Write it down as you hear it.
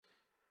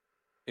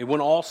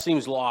when all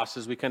seems lost,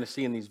 as we kind of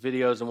see in these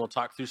videos, and we'll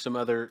talk through some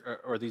other,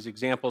 or these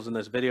examples in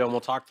this video, and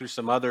we'll talk through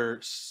some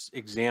other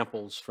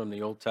examples from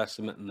the Old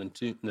Testament and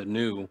the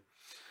New.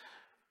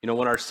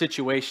 When our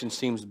situation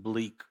seems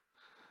bleak,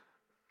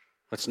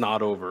 it's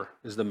not over,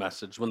 is the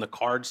message. When the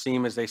cards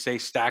seem, as they say,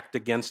 stacked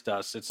against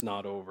us, it's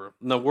not over.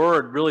 And the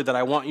word really that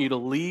I want you to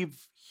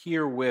leave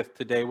here with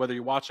today, whether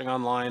you're watching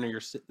online or you're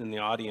sitting in the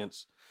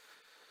audience,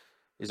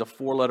 is a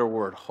 4-letter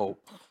word: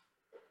 hope.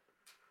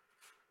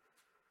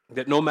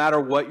 That no matter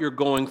what you're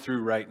going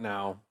through right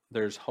now,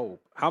 there's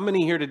hope. How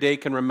many here today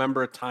can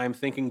remember a time,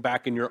 thinking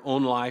back in your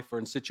own life or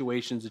in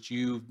situations that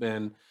you've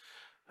been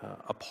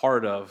a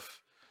part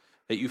of,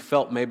 that you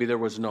felt maybe there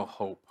was no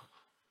hope?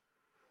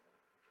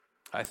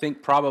 I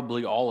think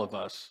probably all of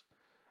us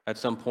at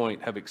some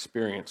point have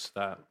experienced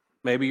that.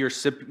 Maybe your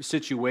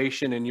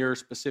situation and your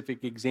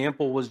specific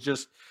example was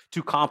just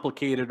too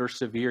complicated or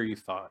severe, you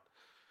thought.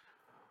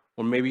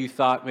 Or maybe you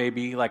thought,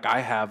 like I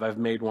have, I've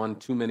made one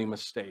too many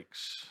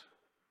mistakes.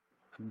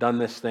 I've done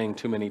this thing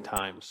too many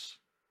times.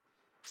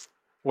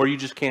 Or you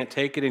just can't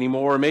take it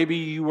anymore. Or maybe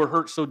you were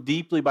hurt so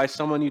deeply by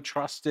someone you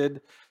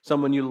trusted,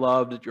 someone you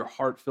loved, that your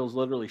heart feels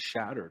literally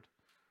shattered.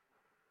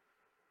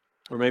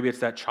 Or maybe it's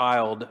that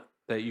child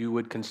that you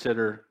would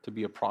consider to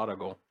be a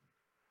prodigal,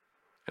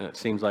 and it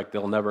seems like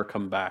they'll never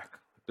come back.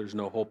 There's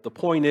no hope. The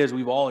point is,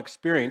 we've all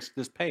experienced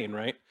this pain,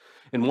 right?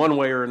 In one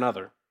way or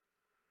another.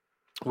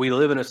 We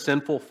live in a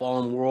sinful,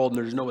 fallen world,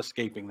 and there's no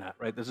escaping that,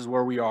 right? This is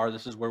where we are.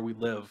 This is where we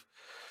live.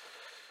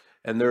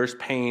 And there's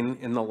pain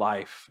in the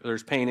life.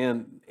 There's pain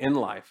in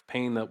life,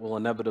 pain that will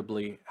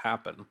inevitably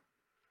happen.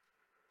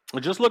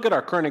 Just look at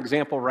our current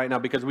example right now,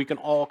 because we can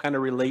all kind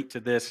of relate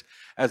to this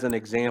as an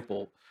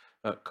example.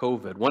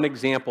 COVID. One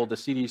example, the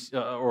CDC,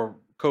 or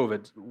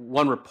COVID,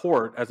 one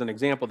report as an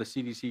example the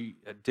CDC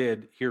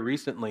did here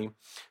recently,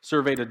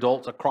 surveyed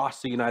adults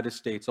across the United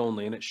States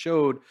only, and it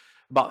showed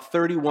about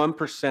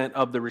 31%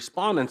 of the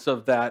respondents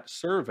of that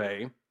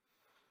survey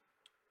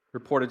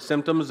reported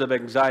symptoms of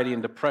anxiety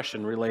and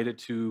depression related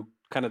to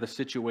kind of the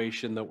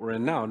situation that we're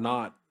in now,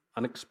 not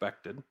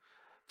unexpected.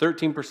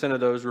 13% of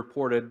those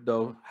reported,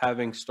 though,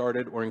 having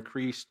started or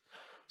increased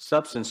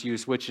substance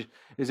use, which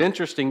is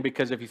interesting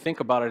because if you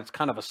think about it, it's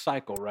kind of a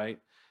cycle, right?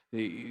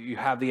 You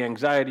have the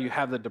anxiety, you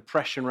have the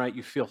depression, right?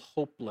 You feel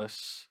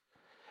hopeless.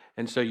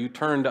 And so you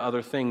turn to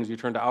other things, you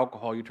turn to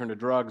alcohol, you turn to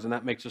drugs, and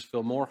that makes us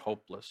feel more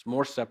hopeless,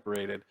 more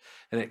separated.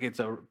 And it's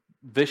a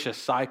vicious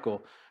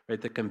cycle,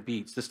 right, that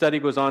competes. The study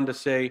goes on to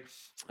say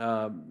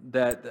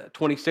that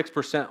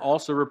 26%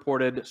 also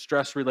reported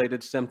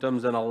stress-related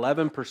symptoms and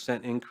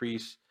 11%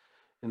 increase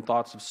in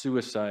thoughts of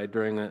suicide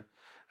during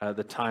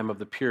the time of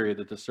the period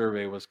that the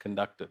survey was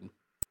conducted.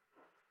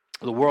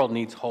 The world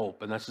needs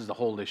hope, and this is the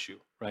whole issue,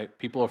 right?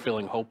 People are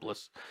feeling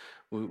hopeless.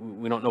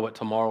 We don't know what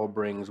tomorrow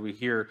brings. We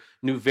hear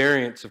new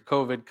variants of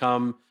COVID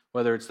come,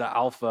 whether it's the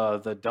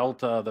Alpha, the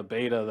Delta, the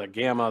Beta, the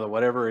Gamma, the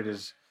whatever it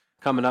is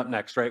coming up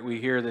next, right?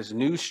 We hear this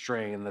new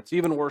strain that's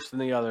even worse than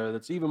the other,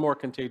 that's even more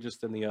contagious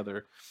than the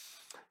other.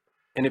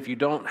 And if you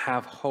don't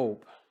have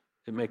hope,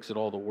 it makes it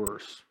all the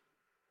worse.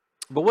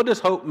 But what does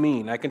hope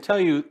mean? I can tell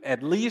you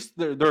at least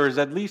there's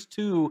at least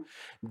two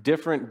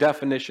different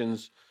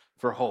definitions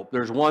for hope.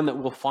 There's one that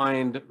we'll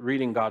find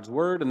reading God's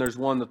word, and there's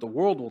one that the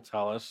world will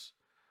tell us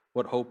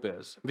what hope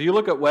is. If you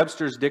look at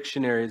Webster's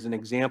dictionary as an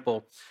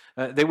example,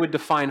 they would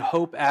define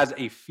hope as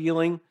a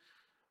feeling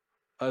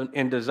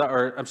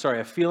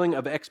a feeling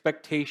of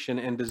expectation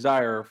and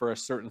desire for a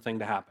certain thing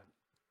to happen.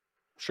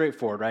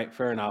 Straightforward, right?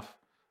 Fair enough.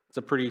 It's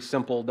a pretty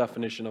simple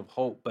definition of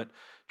hope, but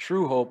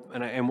true hope,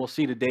 and we'll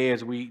see today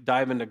as we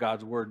dive into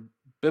God's word,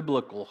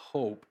 biblical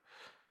hope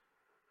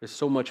is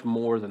so much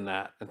more than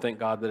that, and thank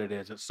God that it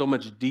is. It's so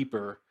much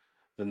deeper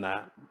than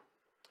that.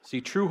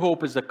 See, true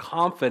hope is the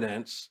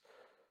confidence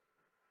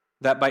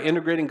that by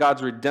integrating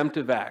God's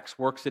redemptive acts,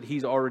 works that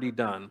he's already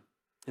done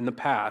in the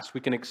past,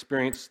 we can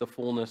experience the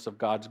fullness of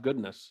God's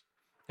goodness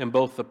in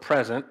both the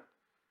present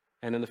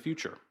and in the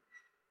future.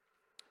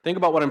 Think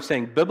about what I'm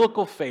saying.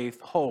 Biblical faith,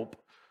 hope,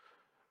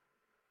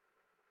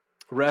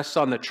 rests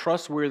on the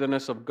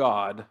trustworthiness of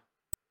God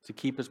to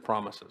keep his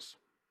promises.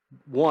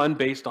 One,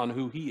 based on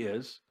who he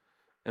is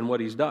and what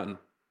he's done.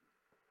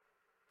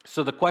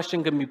 So the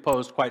question can be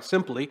posed quite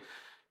simply,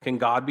 can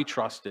God be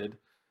trusted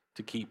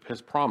to keep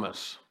his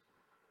promise?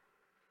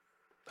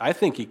 I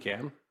think he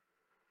can.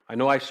 I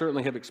know I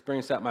certainly have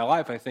experienced that in my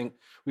life. I think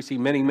we see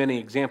many, many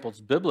examples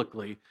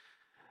biblically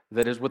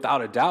that is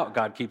without a doubt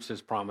God keeps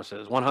his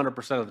promises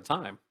 100% of the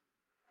time.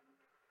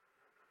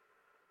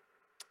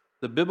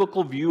 The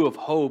biblical view of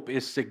hope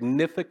is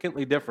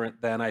significantly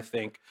different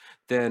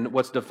than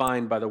what's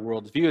defined by the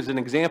world's view. As an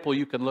example,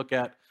 you can look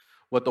at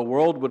what the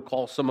world would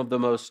call some of the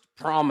most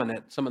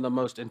prominent, some of the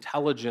most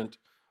intelligent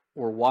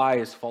or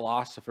wise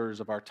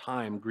philosophers of our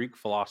time, Greek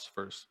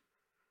philosophers.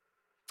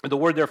 The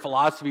word there,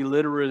 philosophy,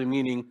 literally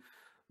meaning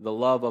the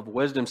love of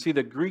wisdom. See,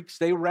 the Greeks,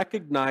 they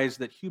recognized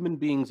that human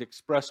beings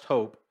expressed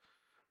hope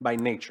by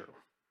nature.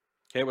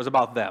 Okay, it was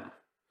about them.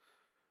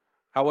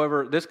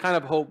 However, this kind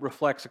of hope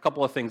reflects a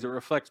couple of things. It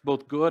reflects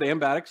both good and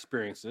bad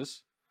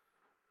experiences.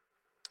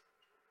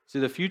 See,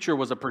 the future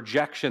was a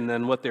projection,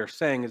 then what they're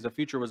saying is the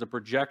future was a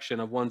projection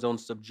of one's own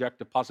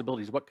subjective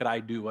possibilities. What could I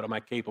do? What am I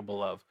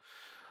capable of?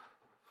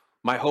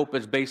 My hope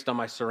is based on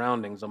my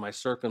surroundings, on my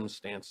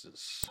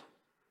circumstances.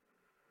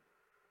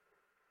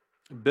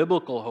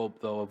 Biblical hope,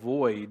 though,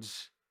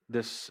 avoids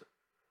this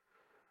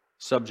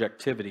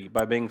subjectivity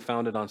by being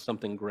founded on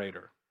something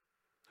greater,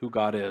 who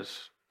God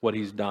is, what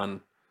He's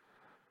done.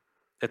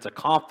 It's a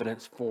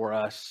confidence for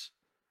us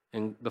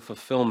in the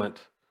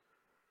fulfillment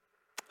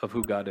of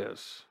who God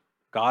is.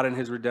 God and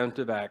His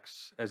redemptive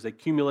acts, as they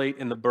accumulate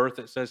in the birth,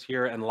 it says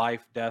here, and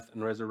life, death,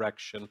 and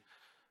resurrection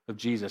of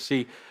Jesus.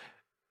 See,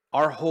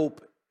 our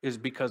hope is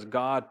because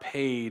God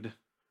paid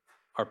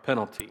our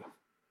penalty.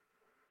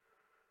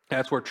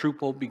 That's where true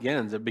hope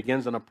begins. It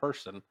begins in a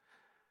person.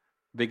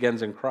 It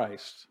begins in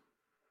Christ.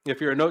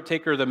 If you're a note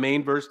taker, the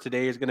main verse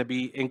today is going to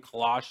be in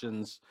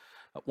Colossians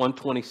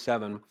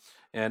 1:27.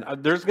 And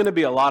there's going to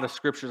be a lot of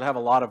scriptures. I have a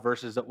lot of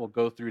verses that we'll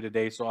go through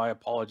today, so I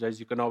apologize.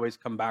 You can always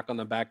come back on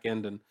the back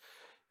end and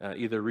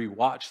either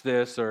rewatch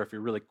this, or if you're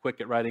really quick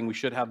at writing, we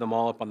should have them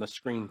all up on the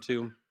screen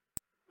too.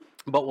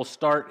 But we'll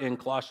start in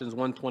Colossians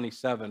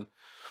 1:27.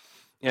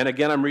 And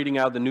again, I'm reading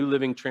out of the New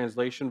Living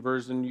Translation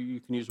version. You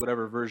can use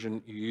whatever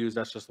version you use.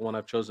 That's just the one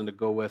I've chosen to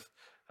go with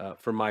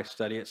for my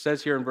study. It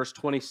says here in verse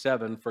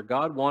 27, "For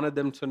God wanted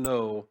them to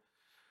know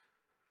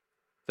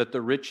that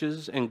the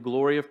riches and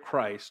glory of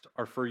Christ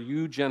are for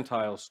you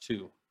Gentiles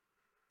too.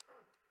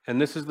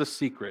 And this is the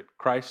secret: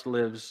 Christ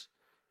lives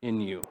in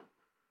you.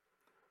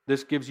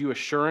 This gives you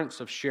assurance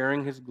of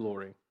sharing His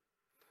glory."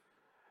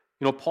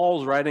 You know,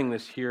 Paul's writing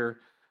this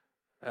here.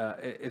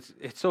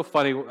 It's so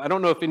funny. I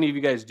don't know if any of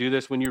you guys do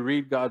this. When you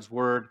read God's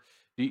word,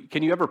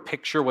 can you ever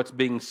picture what's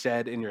being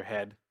said in your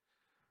head?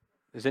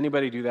 Does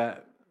anybody do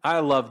that? I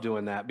love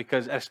doing that,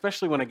 because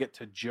especially when I get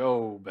to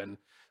Job and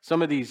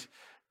some of these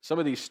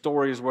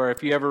stories where,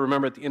 if you ever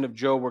remember at the end of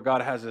Job, where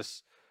God has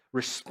this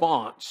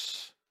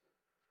response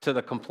to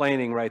the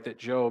complaining, right, that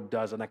Job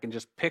does, and I can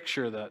just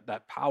picture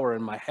that power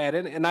in my head.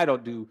 And I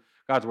don't do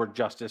God's word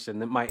justice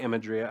in my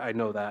imagery. I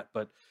know that,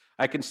 but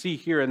I can see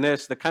here in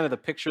this, the kind of the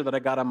picture that I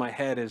got on my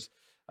head is,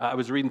 I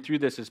was reading through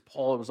this, as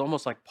Paul, it was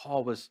almost like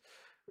Paul was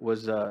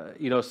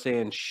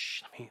saying,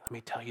 "Shh, let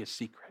me tell you a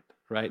secret,"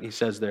 right? He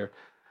says there,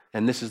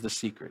 and this is the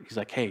secret. He's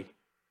like, "Hey,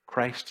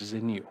 Christ is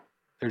in you.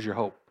 There's your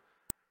hope,"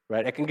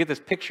 right? I can get this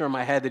picture in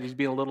my head that he's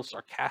being a little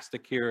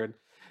sarcastic here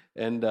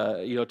and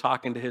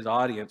talking to his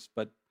audience,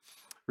 but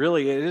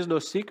really it is no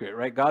secret,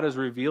 right? God has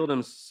revealed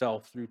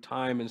Himself through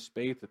time and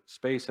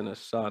space in His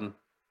Son.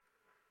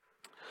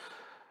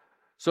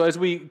 So as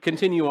we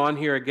continue on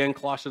here, again,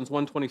 Colossians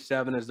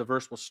 1:27 is the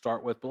verse we'll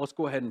start with. But let's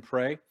go ahead and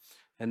pray,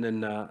 and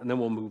then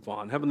we'll move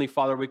on. Heavenly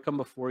Father, we come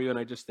before You, and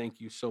I just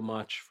thank You so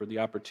much for the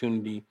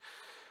opportunity,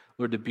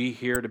 Lord, to be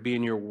here, to be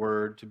in Your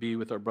word, to be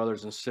with our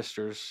brothers and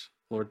sisters,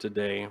 Lord,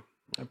 today.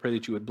 I pray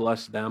that You would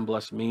bless them,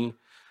 bless me,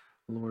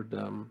 Lord.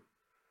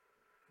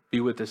 Be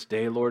with this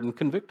day, Lord, and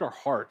convict our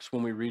hearts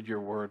when we read Your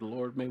word,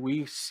 Lord. May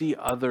we see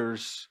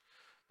others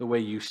the way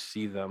You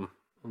see them,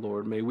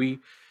 Lord. May we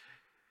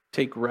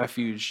take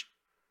refuge,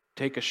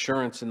 take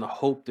assurance in the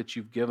hope that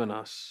You've given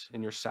us,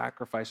 in Your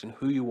sacrifice, and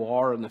who You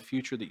are, and the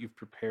future that You've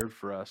prepared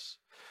for us.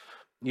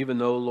 Even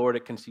though, Lord,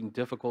 it can seem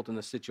difficult in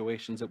the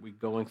situations that we're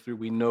going through,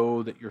 we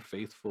know that You're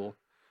faithful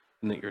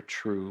and that You're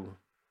true,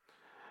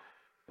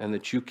 and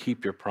that You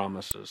keep Your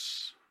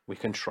promises. We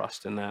can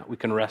trust in that. We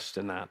can rest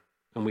in that,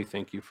 and we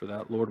thank You for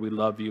that. Lord, we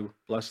love You.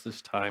 Bless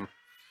this time.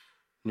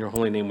 In Your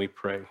holy name we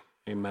pray.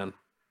 Amen.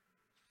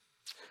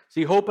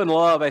 See, hope and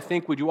love, I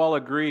think, would you all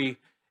agree,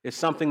 is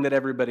something that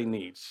everybody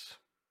needs.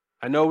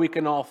 I know we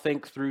can all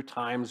think through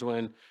times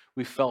when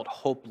we felt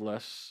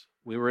hopeless.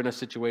 We were in a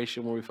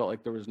situation where we felt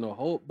like there was no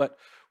hope, but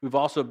we've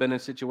also been in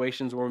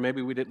situations where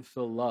maybe we didn't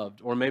feel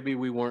loved, or maybe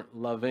we weren't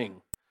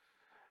loving.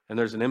 And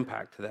there's an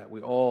impact to that.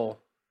 We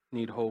all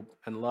need hope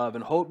and love.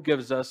 And hope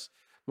gives us,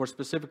 more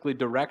specifically,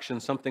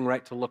 direction, something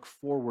right to look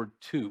forward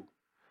to.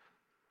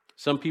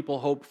 Some people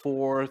hope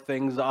for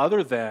things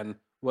other than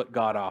what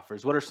God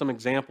offers. What are some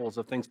examples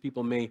of things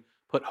people may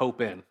put hope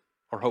in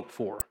or hope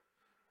for?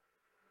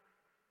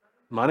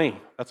 Money,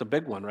 that's a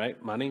big one, right?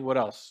 Money, what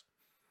else?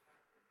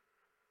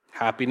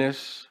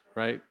 Happiness,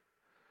 right?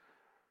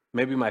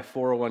 Maybe my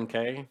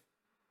 401k,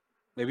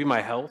 maybe my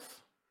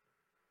health,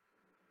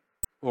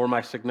 or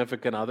my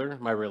significant other,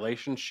 my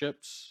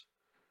relationships.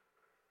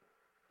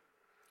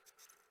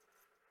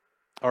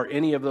 Are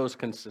any of those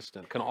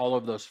consistent? Can all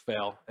of those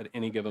fail at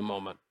any given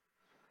moment?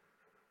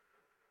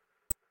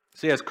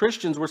 See, as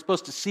Christians, we're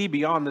supposed to see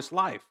beyond this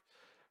life,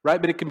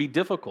 right? But it can be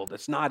difficult.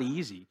 It's not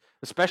easy,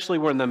 especially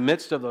when we're in the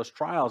midst of those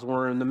trials, when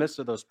we're in the midst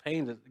of those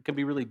pains. It can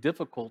be really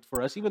difficult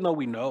for us, even though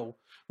we know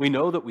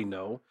that we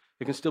know,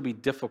 it can still be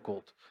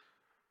difficult.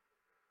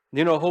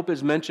 You know, hope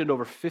is mentioned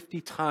over 50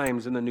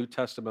 times in the New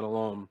Testament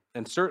alone,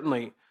 and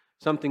certainly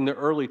something the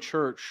early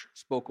church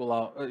spoke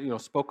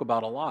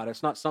about a lot.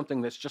 It's not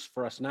something that's just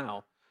for us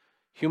now.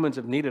 Humans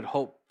have needed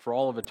hope for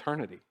all of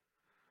eternity.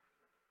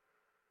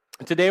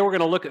 And today we're going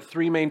to look at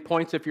 3 main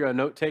points if you're a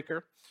note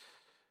taker.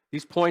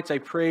 These points, I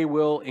pray,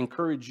 will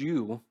encourage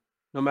you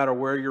no matter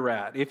where you're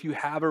at. If you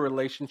have a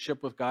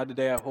relationship with God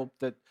today, I hope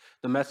that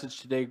the message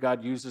today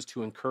God uses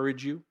to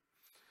encourage you,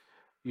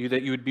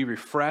 that you would be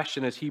refreshed,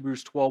 and as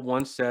Hebrews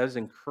 12:1 says,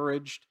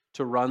 encouraged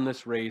to run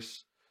this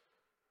race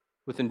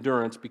with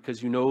endurance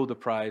because you know the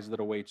prize that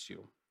awaits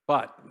you.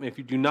 But if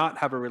you do not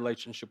have a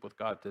relationship with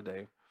God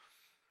today,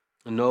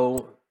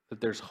 know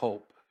that there's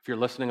hope. If you're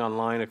listening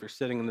online, if you're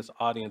sitting in this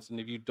audience, and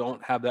if you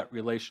don't have that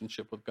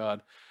relationship with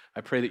God,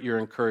 I pray that you're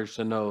encouraged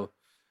to know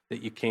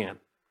that you can.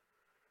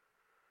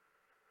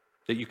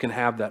 That you can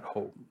have that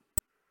hope.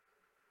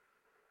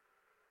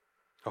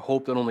 A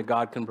hope that only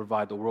God can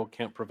provide, the world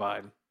can't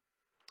provide.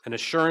 An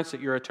assurance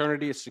that your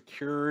eternity is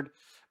secured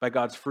by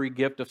God's free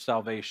gift of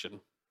salvation.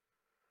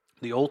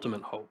 The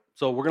ultimate hope.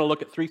 So we're going to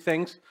look at three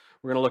things.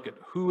 We're going to look at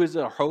who is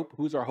our hope,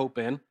 who's our hope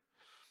in,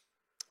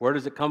 where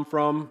does it come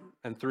from,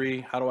 and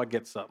three, how do I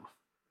get some?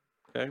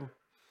 Okay.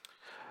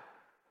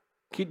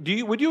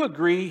 Would you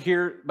agree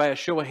here by a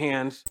show of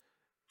hands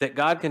that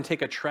God can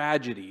take a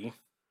tragedy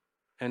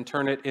and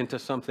turn it into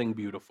something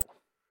beautiful?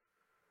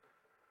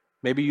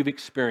 Maybe you've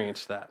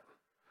experienced that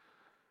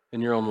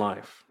in your own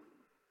life.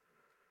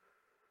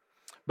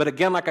 But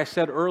again, like I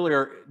said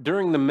earlier,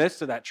 during the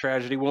midst of that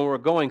tragedy, when we're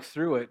going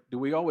through it, do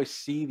we always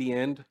see the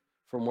end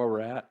from where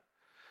we're at?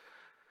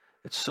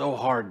 It's so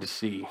hard to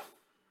see.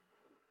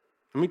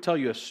 Let me tell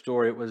you a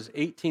story. It was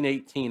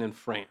 1818 in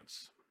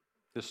France.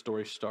 This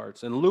story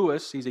starts. And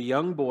Louis, he's a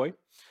young boy,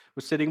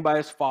 was sitting by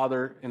his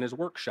father in his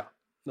workshop.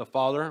 The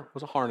father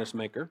was a harness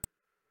maker,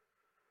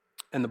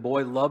 and the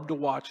boy loved to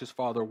watch his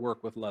father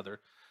work with leather.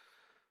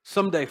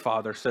 "Someday,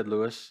 father," said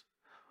Louis,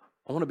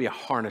 "I want to be a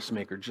harness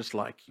maker just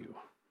like you."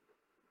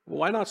 "Well,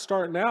 why not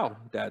start now?"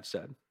 Dad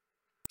said.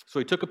 So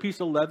he took a piece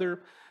of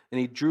leather and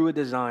he drew a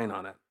design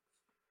on it.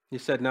 He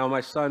said, "Now,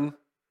 my son,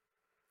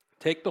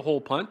 take the hole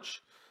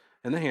punch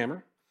and the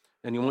hammer,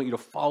 and I want you to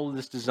follow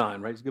this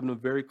design," right? He's giving him a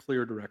very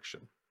clear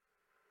direction.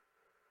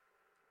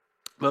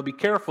 "But be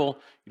careful,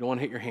 you don't want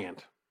to hit your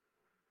hand."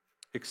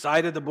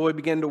 Excited, the boy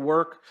began to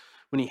work.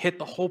 When he hit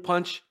the hole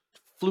punch,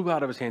 it flew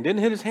out of his hand.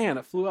 Didn't hit his hand,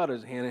 it flew out of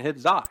his hand and hit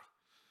his eye.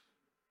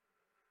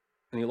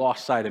 And he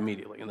lost sight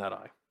immediately in that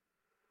eye.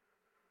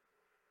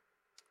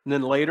 And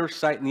then later,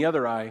 sight in the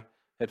other eye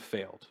had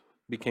failed,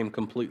 became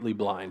completely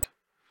blind.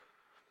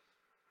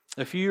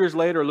 A few years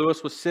later,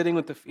 Louis was sitting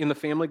in the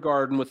family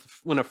garden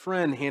when a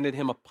friend handed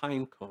him a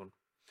pine cone.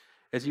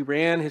 As he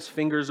ran his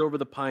fingers over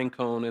the pine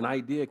cone, an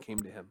idea came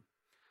to him.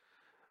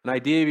 An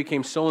idea he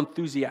became so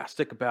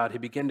enthusiastic about, he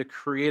began to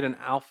create an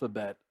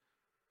alphabet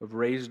of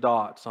raised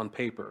dots on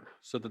paper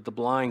so that the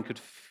blind could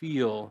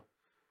feel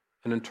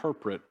and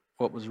interpret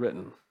what was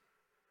written.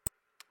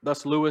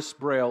 Thus, Louis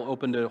Braille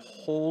opened a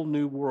whole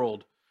new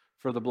world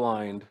for the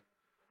blind,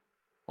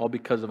 all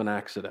because of an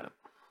accident.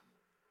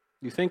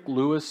 You think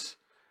Louis,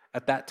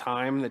 at that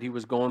time that he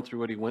was going through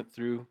what he went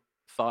through,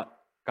 thought,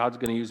 God's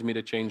going to use me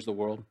to change the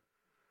world?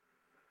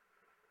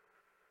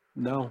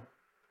 No.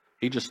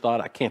 He just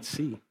thought, I can't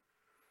see.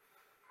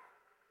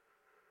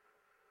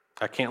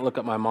 I can't look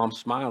at my mom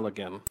smile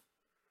again.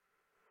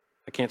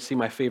 I can't see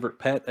my favorite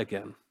pet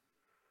again.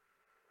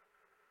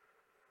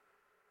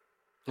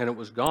 And it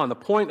was gone. The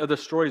point of the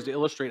story is to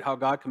illustrate how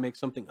God can make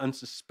something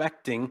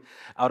unsuspecting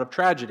out of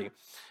tragedy.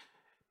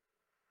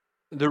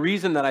 The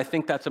reason that I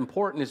think that's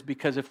important is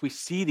because if we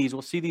see these,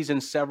 we'll see these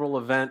in several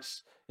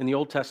events in the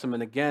Old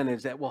Testament again,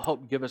 is that will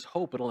help give us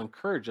hope. It'll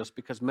encourage us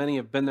because many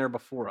have been there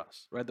before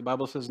us, right? The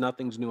Bible says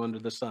nothing's new under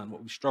the sun.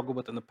 What we struggled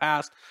with in the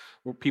past,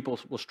 what people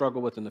will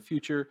struggle with in the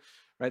future,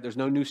 right? There's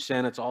no new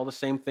sin. It's all the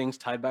same things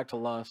tied back to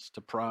lust,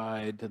 to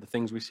pride, to the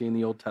things we see in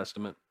the Old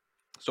Testament.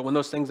 So when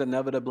those things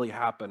inevitably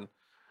happen,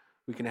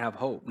 we can have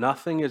hope.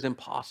 Nothing is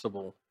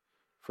impossible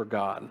for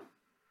God.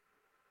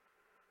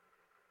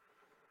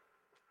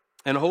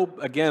 And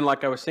hope, again,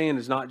 like I was saying,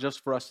 is not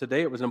just for us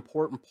today. It was an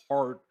important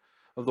part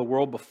of the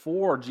world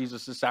before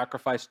Jesus'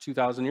 sacrifice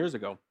 2,000 years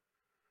ago.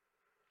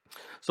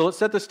 So let's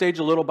set the stage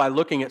a little by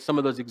looking at some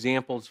of those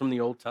examples from the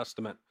Old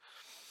Testament.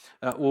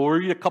 We'll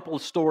read a couple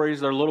of stories.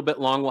 They're a little bit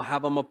long. We'll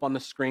have them up on the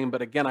screen.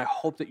 But again, I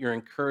hope that you're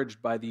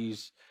encouraged by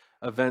these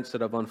events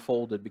that have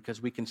unfolded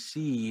because we can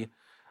see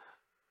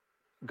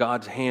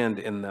God's hand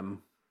in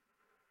them.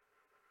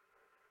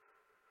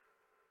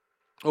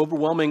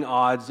 Overwhelming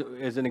odds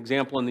is an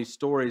example in these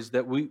stories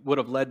that we would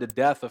have led to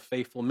death of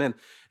faithful men.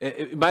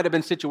 It might have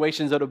been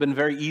situations that have been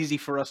very easy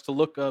for us to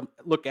look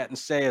at and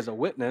say as a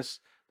witness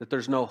that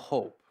there's no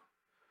hope,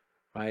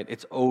 right?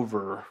 It's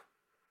over.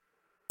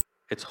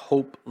 It's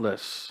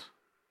hopeless.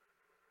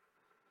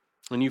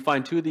 And you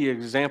find two of the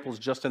examples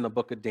just in the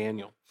book of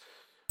Daniel.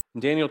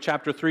 In Daniel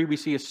chapter 3, we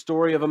see a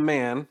story of a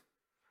man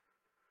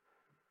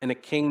and a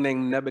king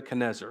named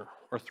Nebuchadnezzar,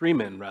 or three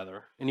men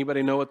rather.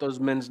 Anybody know what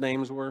those men's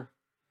names were?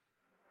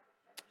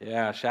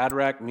 Yeah,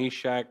 Shadrach,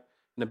 Meshach,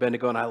 and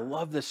Abednego. And I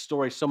love this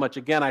story so much.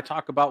 Again, I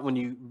talk about when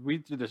you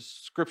read through the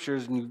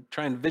scriptures and you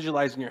try and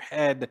visualize in your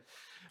head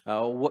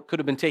what could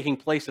have been taking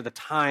place at the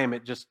time.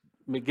 It gives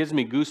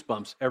me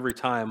goosebumps every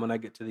time when I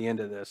get to the end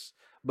of this.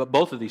 But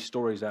both of these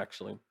stories,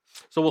 actually.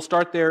 So we'll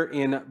start there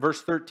in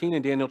verse 13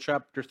 in Daniel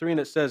chapter 3, and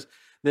it says,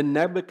 Then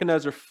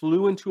Nebuchadnezzar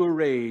flew into a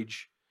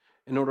rage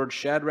and ordered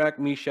Shadrach,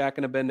 Meshach,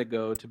 and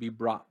Abednego to be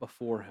brought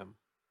before him.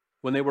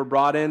 When they were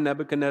brought in,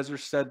 Nebuchadnezzar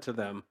said to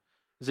them,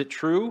 "Is it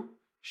true,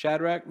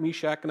 Shadrach,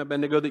 Meshach, and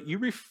Abednego, that you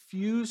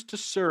refuse to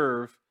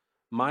serve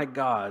my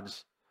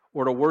gods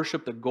or to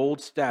worship the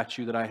gold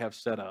statue that I have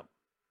set up?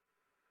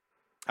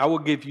 I will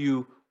give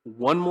you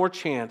one more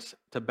chance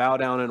to bow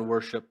down and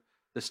worship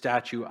the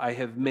statue I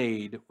have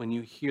made when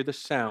you hear the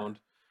sound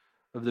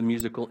of the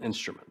musical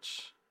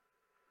instruments.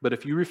 But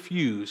if you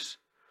refuse,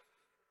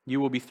 you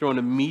will be thrown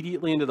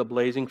immediately into the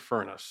blazing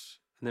furnace,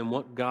 and then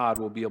what God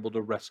will be able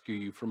to rescue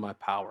you from my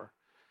power?"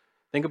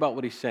 Think about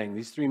what he's saying.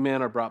 These three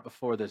men are brought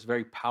before this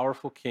very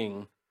powerful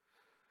king,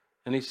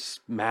 and he's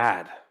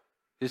mad.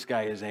 This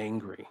guy is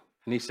angry.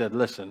 And he said,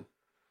 "Listen,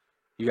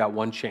 you got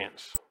one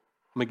chance.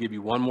 I'm going to give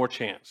you one more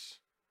chance.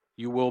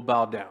 You will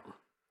bow down."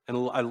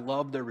 And I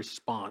love their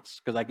response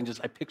because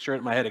I picture it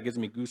in my head. It gives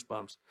me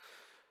goosebumps.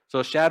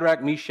 So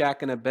Shadrach,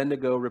 Meshach, and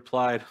Abednego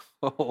replied,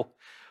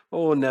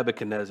 Oh,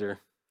 Nebuchadnezzar,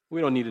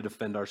 we don't need to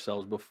defend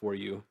ourselves before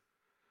you.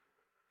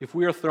 If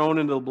we are thrown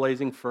into the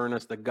blazing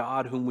furnace, the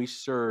God whom we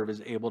serve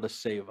is able to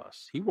save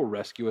us. He will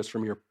rescue us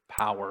from your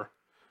power,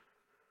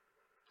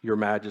 your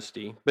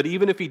majesty. But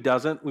even if he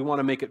doesn't, we want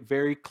to make it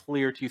very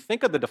clear to you.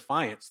 Think of the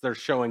defiance they're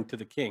showing to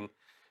the king.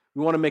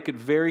 We want to make it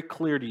very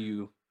clear to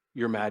you,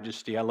 your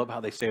majesty. I love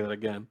how they say that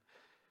again.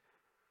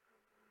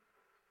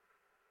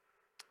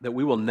 That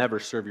we will never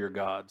serve your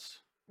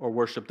gods or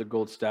worship the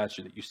gold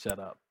statue that you set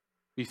up.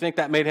 Do you think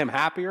that made him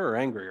happier or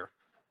angrier?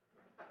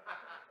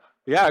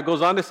 Yeah, it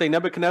goes on to say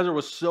Nebuchadnezzar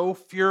was so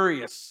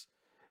furious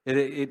that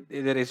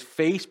his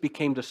face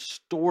became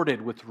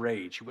distorted with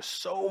rage. He was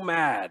so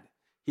mad.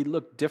 He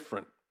looked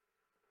different.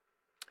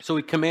 So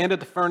he commanded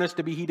the furnace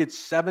to be heated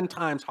 7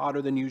 times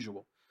hotter than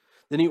usual.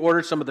 Then he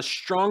ordered some of the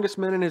strongest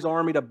men in his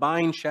army to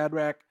bind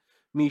Shadrach,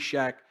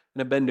 Meshach,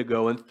 and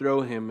Abednego and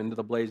throw him into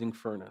the blazing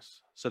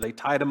furnace. So they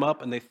tied him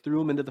up and they threw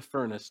him into the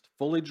furnace,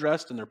 fully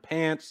dressed in their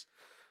pants,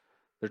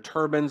 their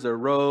turbans, their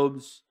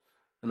robes,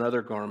 and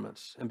other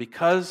garments. And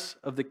because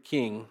of the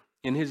king,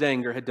 in his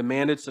anger, had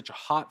demanded such a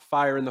hot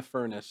fire in the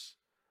furnace,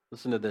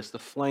 listen to this, the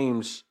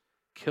flames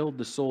killed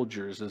the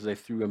soldiers as they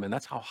threw him in.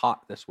 That's how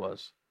hot this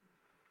was.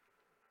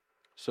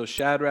 So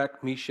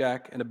Shadrach,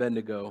 Meshach, and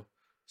Abednego,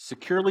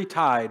 securely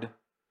tied,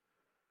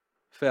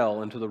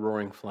 fell into the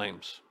roaring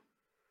flames.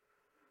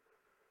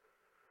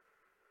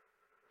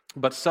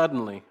 But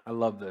suddenly, I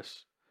love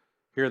this.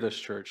 Hear this,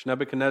 church.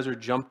 Nebuchadnezzar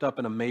jumped up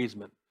in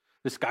amazement.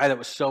 This guy that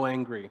was so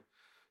angry,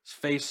 his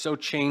face so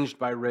changed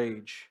by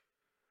rage.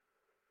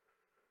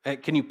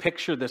 Can you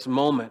picture this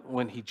moment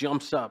when he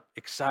jumps up,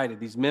 excited?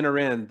 These men are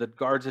in, the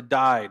guards had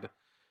died.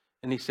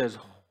 And he says,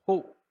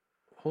 "Oh,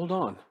 hold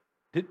on.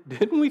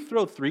 Didn't we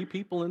throw 3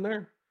 people in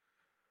there?"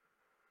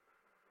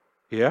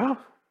 "Yeah?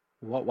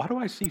 Why do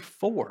I see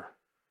 4?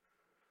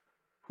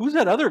 Who's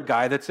that other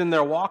guy that's in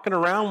there walking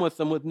around with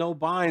them with no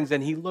binds?"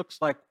 And he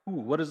looks like,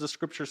 what does the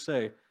scripture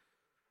say?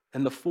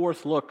 And the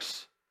 4th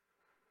looks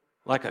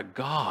like a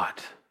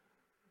god.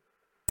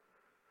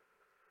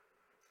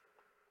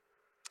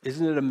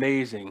 Isn't it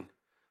amazing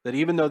that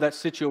even though that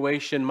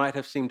situation might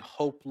have seemed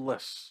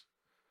hopeless,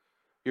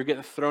 you're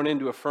getting thrown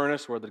into a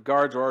furnace where the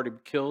guards are already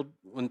killed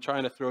when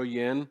trying to throw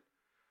you in,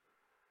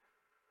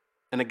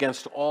 and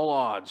against all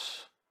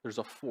odds, there's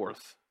a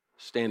 4th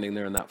standing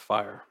there in that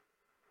fire.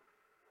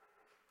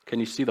 Can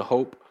you see the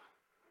hope?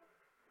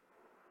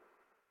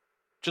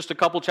 Just a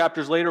couple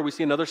chapters later, we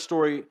see another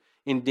story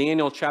in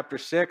Daniel chapter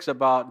 6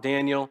 about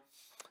Daniel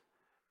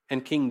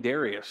and King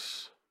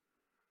Darius.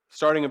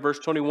 Starting in verse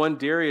 21,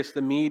 Darius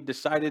the Mede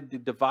decided to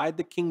divide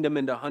the kingdom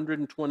into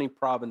 120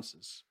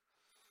 provinces.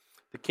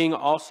 The king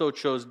also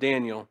chose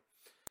Daniel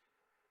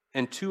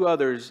and 2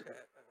 others,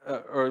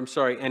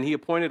 and he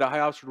appointed a high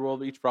officer to rule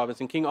over each province.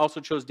 And king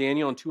also chose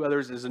Daniel and 2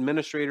 others as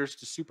administrators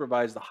to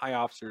supervise the high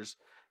officers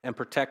and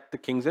protect the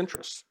king's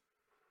interests.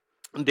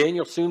 And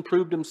Daniel soon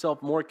proved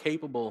himself more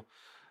capable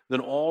than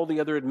all the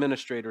other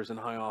administrators and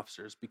high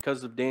officers.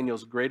 Because of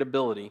Daniel's great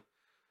ability,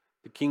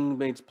 the king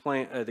made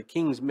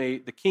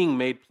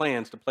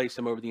plans to place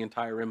him over the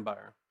entire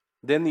empire.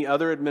 Then the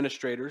other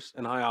administrators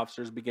and high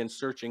officers began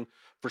searching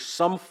for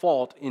some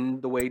fault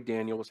in the way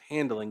Daniel was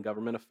handling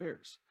government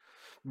affairs.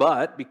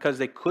 But because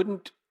they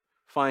couldn't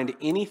find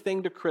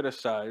anything to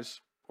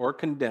criticize or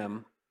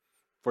condemn,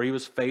 for he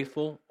was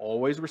faithful,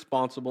 always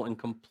responsible, and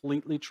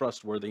completely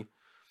trustworthy,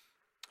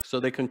 so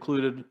they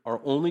concluded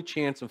our only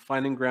chance of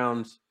finding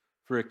grounds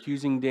for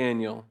accusing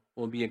Daniel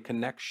will be a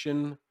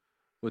connection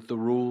with the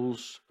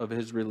rules of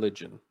his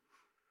religion.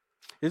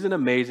 Isn't it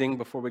amazing,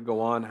 before we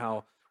go on,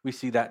 how we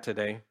see that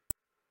today?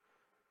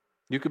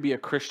 You could be a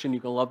Christian,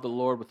 you can love the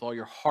Lord with all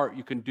your heart,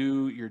 you can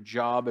do your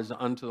job as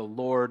unto the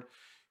Lord,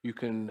 you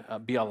can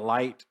be a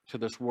light to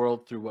this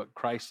world through what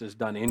Christ has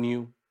done in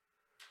you.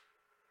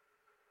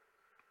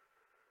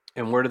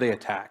 And where do they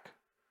attack?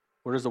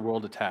 Where does the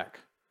world attack?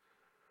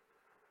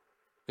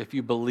 If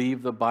you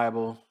believe the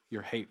Bible,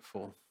 you're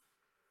hateful.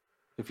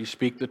 If you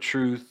speak the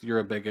truth, you're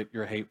a bigot,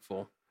 you're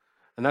hateful.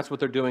 And that's what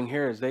they're doing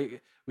here.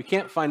 We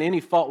can't find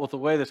any fault with the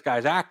way this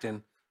guy's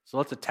acting. So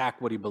let's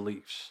attack what he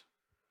believes.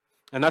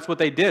 And that's what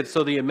they did.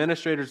 So the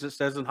administrators, it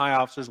says, and high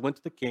officers went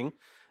to the king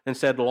and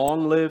said,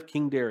 "Long live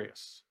King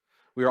Darius.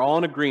 We are all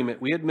in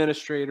agreement, we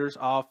administrators,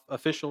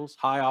 officials,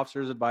 high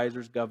officers,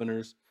 advisors,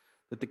 governors,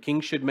 that the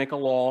king should make a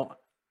law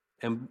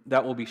and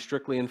that will be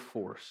strictly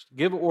enforced.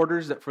 Give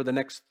orders that for the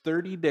next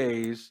 30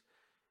 days,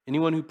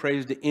 anyone who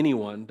prays to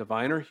anyone,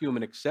 divine or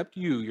human, except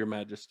you, your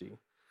majesty,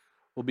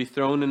 will be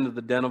thrown into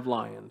the den of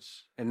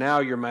lions. And now,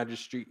 your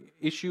majesty,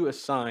 issue and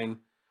sign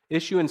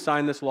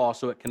this law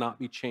so it cannot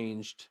be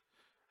changed.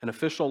 An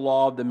official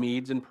law of the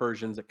Medes and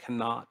Persians that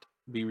cannot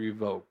be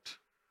revoked."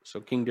 So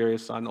King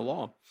Darius signed the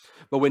law.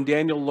 But when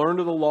Daniel learned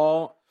that the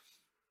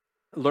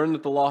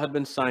law had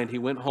been signed, he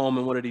went home,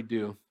 and what did he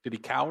do? Did he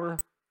cower?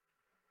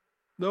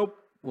 Nope.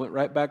 Went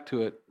right back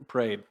to it and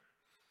prayed.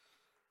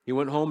 He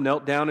went home,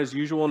 knelt down as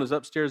usual in his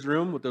upstairs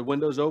room with the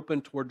windows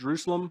open toward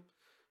Jerusalem.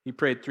 He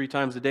prayed 3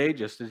 times a day,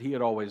 just as he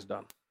had always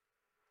done,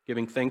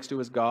 giving thanks to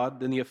his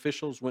God. Then the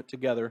officials went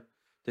together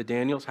to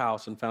Daniel's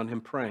house and found him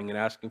praying and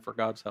asking for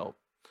God's help.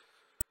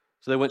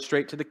 So they went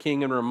straight to the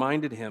king and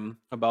reminded him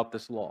about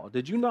this law.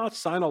 "Did you not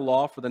sign a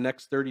law for the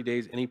next 30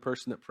 days? Any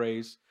person that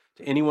prays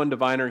to anyone,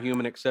 divine or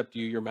human, except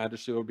you, your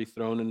majesty, will be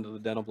thrown into the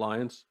den of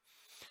lions?"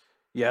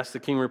 "Yes,"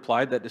 the king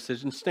replied, "that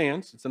decision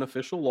stands. It's an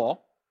official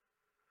law,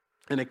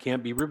 and it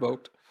can't be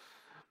revoked."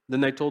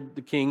 Then they told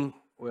the king,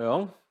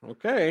 "Well,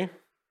 okay,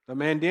 the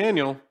man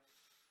Daniel,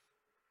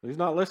 he's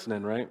not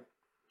listening, right?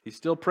 He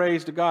still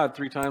prays to God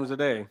 3 times a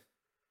day."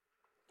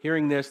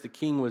 Hearing this, the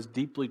king was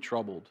deeply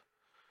troubled.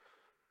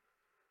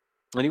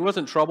 And he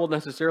wasn't troubled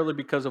necessarily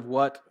because of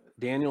what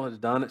Daniel has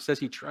done. It says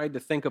he tried to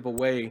think of a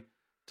way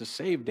to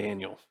save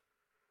Daniel.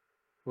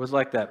 It was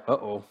like that,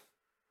 what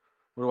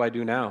do I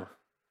do now?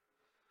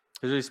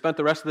 Because he spent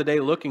the rest of the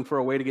day looking for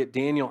a way to get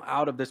Daniel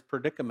out of this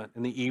predicament.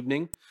 In the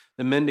evening,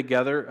 the men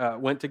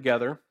went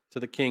together to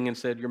the king and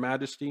said, "Your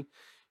Majesty,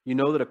 you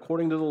know that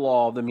according to the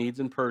law of the Medes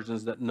and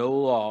Persians, that no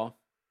law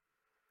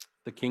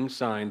the king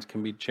signs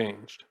can be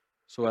changed."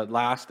 So at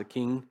last the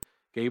king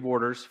gave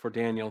orders for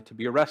Daniel to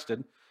be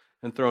arrested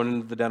and thrown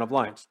into the den of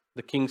lions.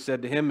 The king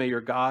said to him, "May your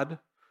God,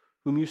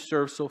 whom you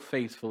serve so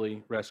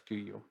faithfully, rescue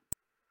you."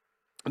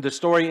 The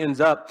story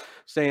ends up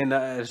saying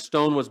that a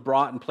stone was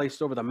brought and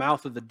placed over the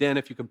mouth of the den.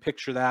 If you can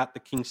picture that, the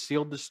king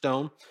sealed the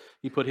stone.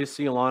 He put his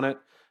seal on it.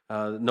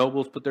 The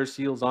nobles put their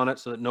seals on it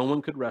so that no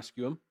one could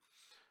rescue him.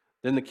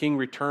 Then the king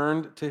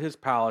returned to his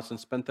palace and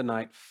spent the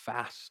night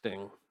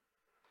fasting.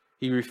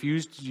 He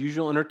refused his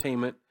usual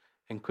entertainment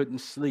and couldn't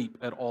sleep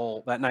at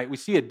all that night. We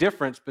see a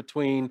difference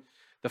between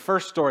the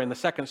first story and the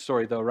second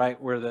story, though, right?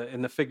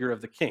 In the figure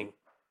of the king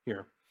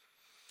here.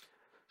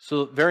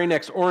 So the very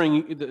next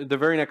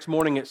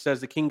morning, it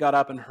says the king got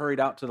up and hurried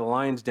out to the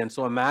lion's den.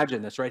 So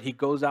imagine this, right? He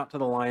goes out to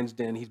the lion's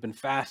den. He's been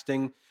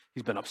fasting.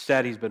 He's been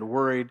upset. He's been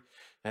worried.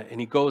 And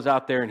he goes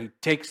out there and he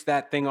takes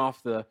that thing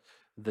off the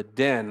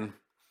den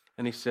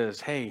and he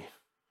says, "Hey,"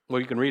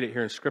 well, you can read it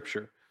here in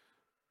Scripture.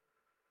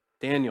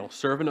 "Daniel,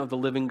 servant of the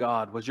living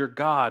God, was your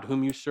God,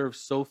 whom you serve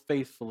so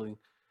faithfully,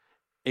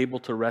 able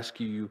to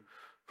rescue you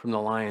from the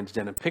lion's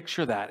den?" And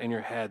picture that in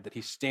your head, that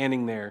he's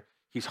standing there.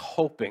 He's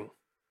hoping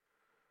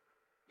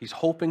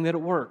that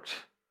it worked,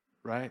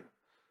 right?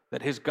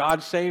 That his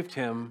God saved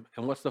him.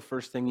 And what's the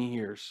first thing he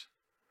hears?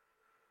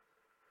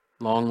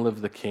 "Long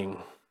live the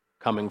king,"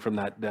 coming from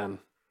that den.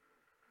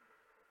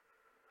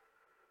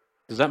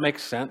 Does that make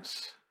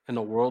sense in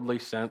a worldly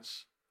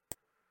sense?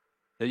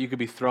 That you could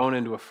be thrown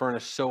into a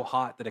furnace so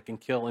hot that it can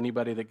kill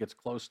anybody that gets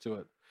close to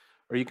it.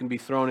 Or you can be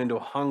thrown into a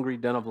hungry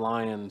den of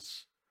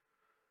lions,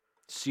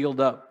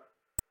 sealed up,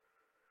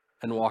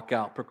 and walk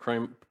out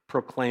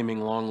proclaiming,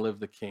 "Long live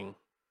the king."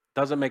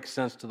 Doesn't make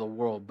sense to the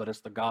world, but it's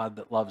the God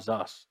that loves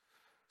us.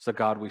 It's the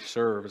God we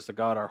serve. It's the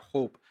God our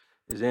hope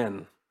is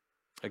in.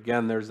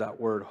 Again, there's that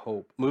word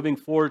hope. Moving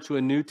forward to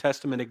a New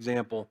Testament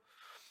example.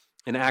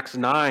 In Acts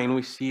 9,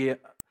 we see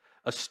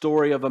a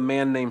story of a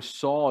man named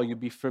Saul.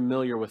 You'd be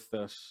familiar with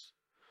this.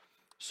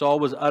 Saul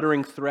was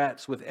uttering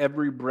threats with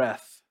every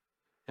breath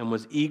and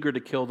was eager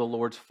to kill the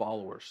Lord's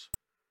followers.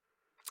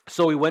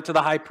 So he went to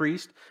the high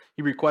priest.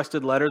 He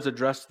requested letters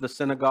addressed to the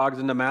synagogues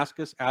in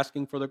Damascus,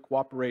 asking for their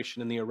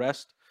cooperation in the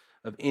arrest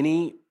of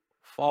any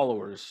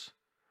followers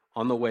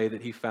on the way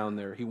that he found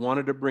there. He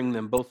wanted to bring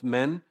them, both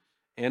men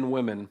and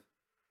women,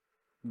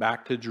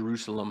 back to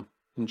Jerusalem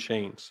in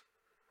chains.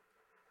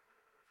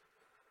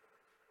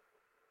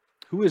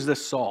 Who is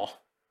this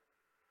Saul?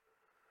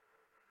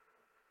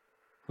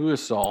 Who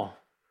is Saul?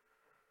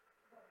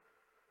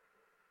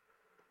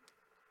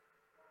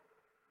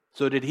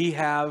 So would it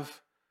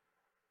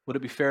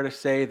be fair to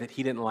say that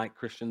he didn't like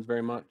Christians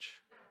very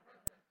much?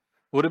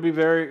 Would it be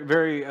very,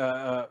 very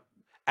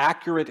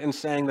accurate in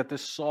saying that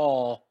this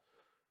Saul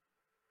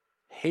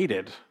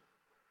hated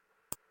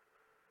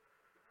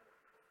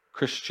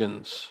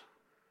Christians?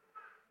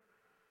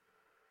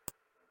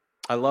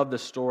 I love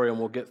this story, and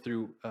we'll get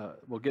through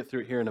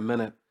it here in a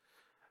minute.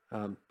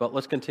 But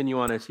let's continue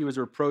on. As he was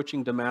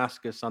approaching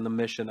Damascus on the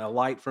mission, a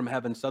light from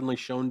heaven suddenly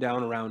shone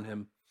down around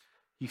him.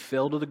 He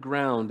fell to the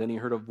ground, and he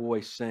heard a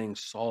voice saying,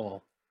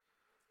 "Saul,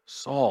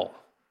 Saul,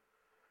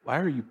 Why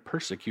are you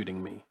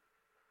persecuting me?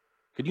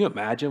 Could you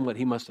imagine what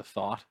he must have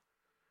thought?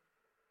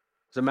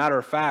 As a matter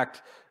of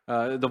fact,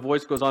 the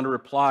voice goes on to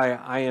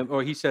reply,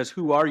 he says,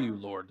 "Who are you,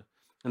 Lord?"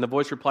 And the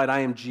voice replied, "I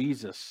am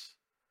Jesus,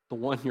 the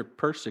one you're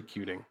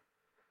persecuting.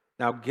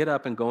 Now get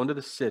up and go into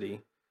the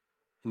city,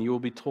 and you will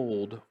be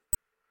told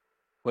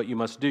what you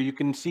must do." You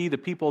can see the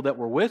people that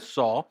were with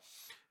Saul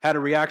had a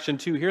reaction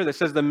too here that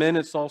says the men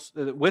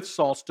with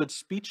Saul stood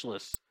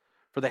speechless,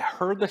 for they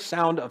heard the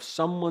sound of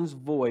someone's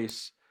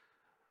voice,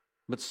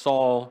 but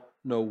saw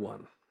no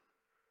one.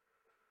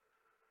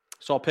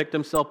 Saul picked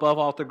himself up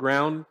off the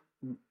ground.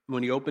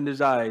 When he opened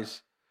his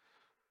eyes,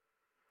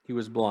 he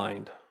was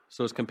blind.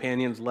 So his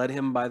companions led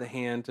him by the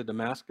hand to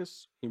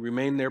Damascus. He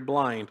remained there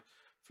blind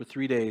for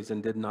 3 days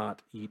and did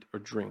not eat or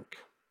drink.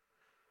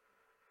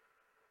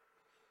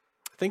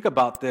 Think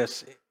about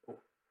this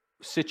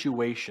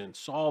situation.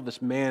 Saul,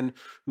 this man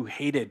who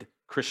hated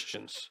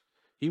Christians,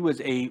 he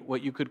was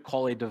what you could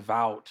call a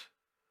devout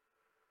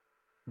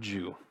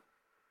Jew,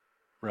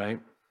 right?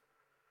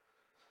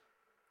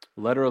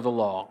 Letter of the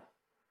law.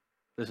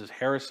 This is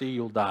heresy,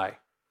 you'll die.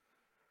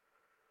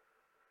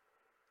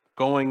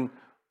 Going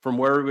from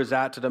where he was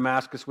at to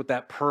Damascus with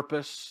that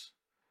purpose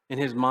in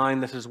his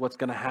mind, this is what's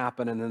going to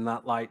happen. And then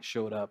that light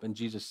showed up, and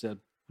Jesus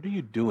said, "What are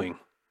you doing?"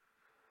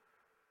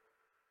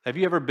 Have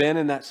you ever been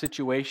in that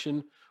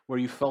situation where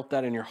you felt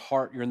that in your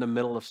heart? You're in the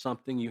middle of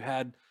something, you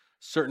had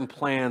certain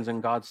plans,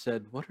 and God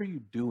said, "What are you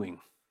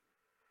doing?"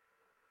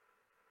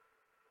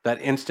 That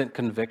instant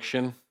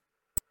conviction.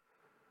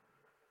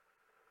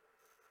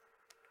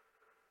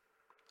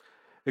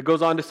 It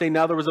goes on to say,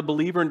 now there was a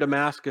believer in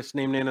Damascus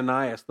named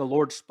Ananias. The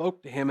Lord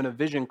spoke to him in a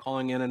vision,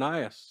 calling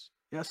Ananias.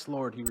 "Yes,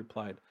 Lord," he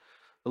replied.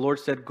 The Lord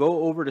said,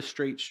 "Go over to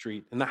Straight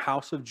Street in the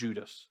house of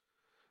Judas.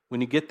 When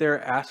you get there,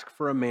 ask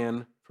for a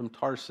man from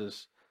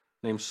Tarsus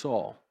named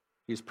Saul.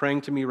 He is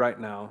praying to me right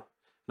now,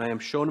 and I am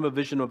shown him a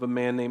vision of a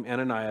man named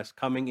Ananias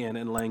coming in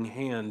and laying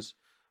hands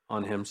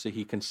on him so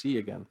he can see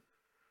again."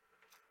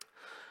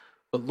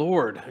 "But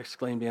Lord,"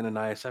 exclaimed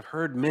Ananias, "I've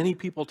heard many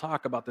people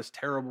talk about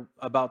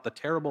the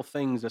terrible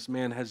things this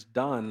man has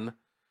done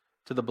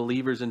to the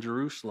believers in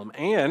Jerusalem.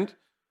 And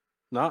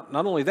not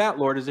only that,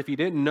 Lord, as if you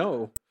didn't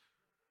know,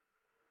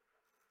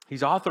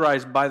 he's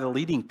authorized by the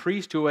leading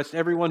priest to arrest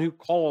everyone who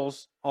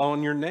calls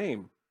on your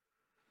name."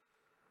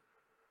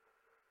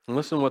 And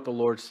listen to what the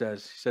Lord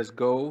says. He says,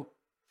 "Go,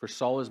 for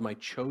Saul is my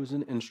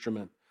chosen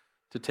instrument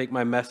to take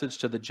my message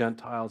to the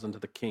Gentiles and to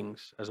the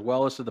kings, as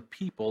well as to the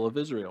people of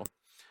Israel.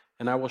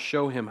 And I will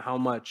show him how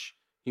much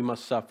he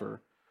must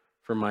suffer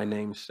for my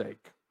name's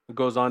sake." It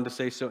goes on to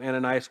say, so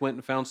Ananias went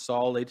and found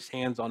Saul, laid his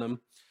hands on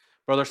him.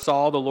 "Brother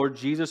Saul, the Lord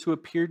Jesus, who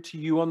appeared to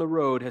you on the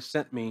road, has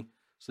sent me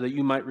so that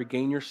you might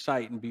regain your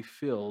sight and be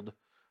filled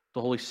with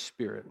the Holy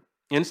Spirit."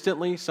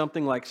 Instantly,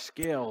 something like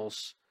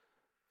scales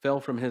fell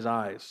from his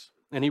eyes,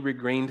 and he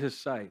regained his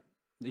sight.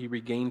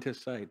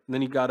 And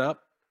then he got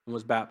up and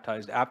was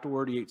baptized.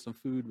 Afterward, he ate some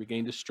food,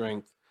 regained his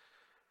strength.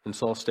 And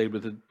Saul stayed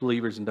with the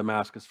believers in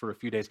Damascus for a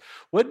few days.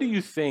 What do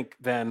you think,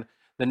 then,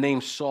 the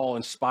name Saul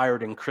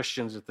inspired in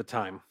Christians at the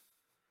time?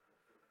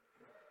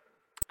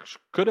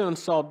 Could have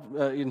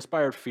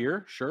inspired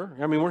fear, sure.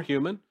 I mean, we're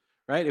human,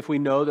 right? If we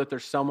know that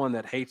there's someone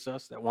that hates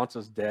us, that wants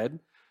us dead,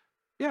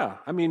 yeah.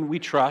 I mean, we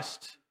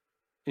trust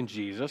in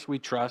Jesus. We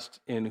trust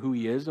in who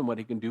he is and what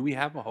he can do. We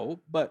have a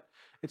hope, but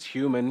it's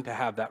human to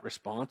have that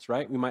response,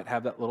 right? We might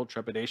have that little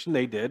trepidation.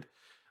 They did.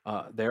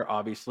 There,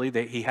 obviously,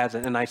 he has,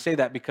 and I say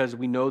that because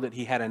we know that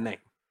he had a name,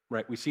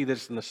 right? We see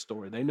this in the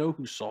story. They know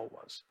who Saul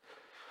was.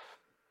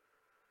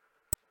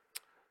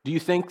 Do you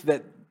think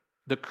that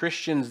the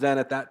Christians then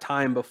at that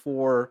time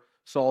before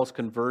Saul's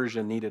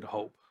conversion needed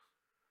hope?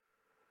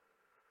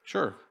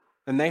 Sure.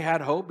 And they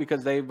had hope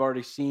because they've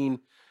already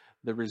seen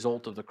the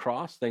result of the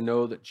cross. They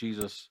know that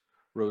Jesus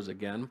rose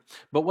again.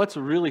 But what's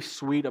really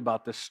sweet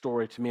about this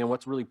story to me, and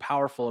what's really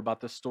powerful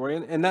about this story,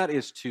 and that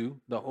is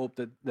too the hope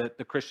that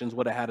the Christians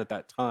would have had at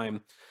that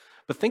time.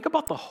 But think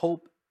about the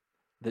hope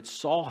that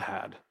Saul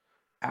had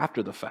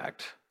after the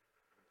fact.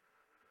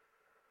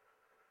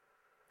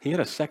 He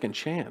had a second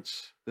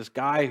chance. This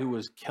guy who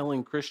was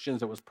killing Christians,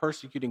 that was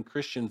persecuting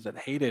Christians, that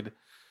hated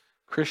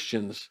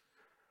Christians,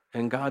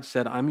 and God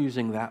said, "I'm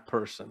using that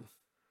person."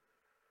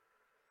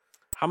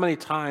 How many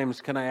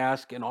times, can I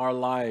ask, in our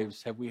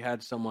lives have we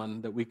had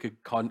someone that we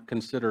could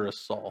consider a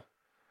Saul?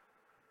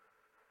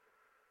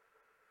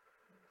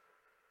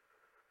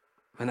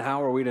 And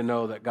how are we to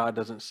know that God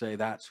doesn't say,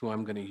 "That's who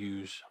I'm going to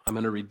use. I'm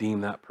going to redeem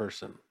that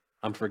person.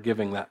 I'm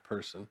forgiving that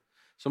person"?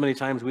 So many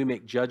times we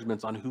make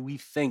judgments on who we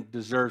think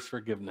deserves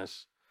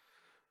forgiveness,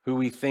 who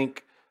we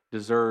think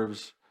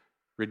deserves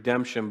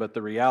redemption, but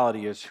the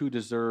reality is, who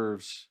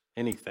deserves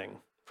anything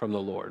from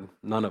the Lord?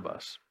 None of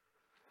us.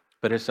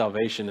 But his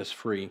salvation is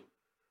free.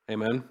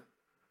 Amen?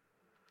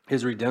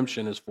 His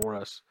redemption is for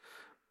us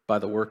by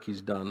the work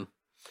he's done.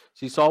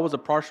 See, Saul was a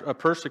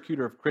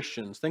persecutor of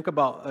Christians. Think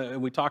about,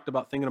 and we talked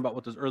about thinking about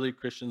what those early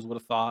Christians would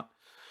have thought.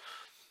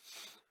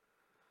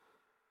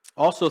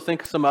 Also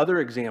think of some other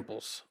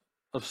examples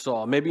of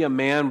Saul. Maybe a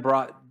man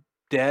brought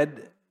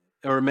dead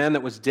or a man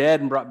that was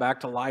dead and brought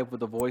back to life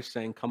with a voice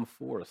saying, "Come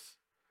forth,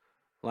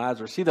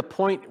 Lazarus." See, the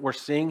point we're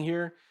seeing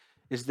here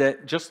is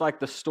that just like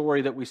the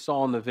story that we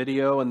saw in the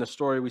video and the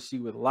story we see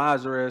with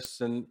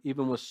Lazarus and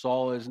even with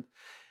Saul, is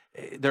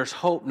there's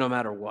hope no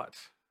matter what.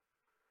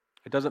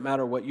 It doesn't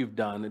matter what you've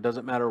done. It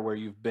doesn't matter where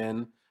you've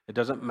been. It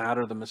doesn't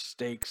matter the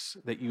mistakes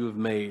that you have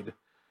made.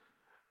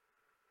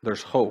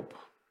 There's hope.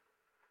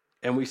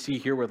 And we see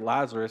here with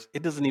Lazarus,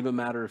 it doesn't even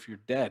matter if you're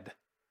dead.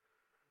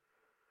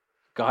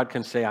 God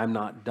can say, "I'm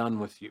not done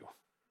with you."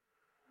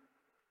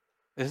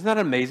 Isn't that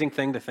an amazing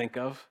thing to think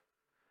of?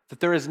 That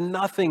there is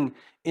nothing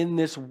in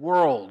this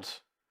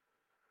world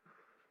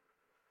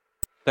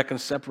that can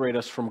separate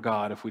us from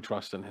God if we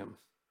trust in him.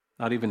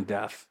 Not even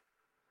death.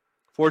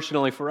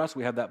 Fortunately for us,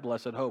 we have that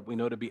blessed hope. We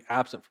know to be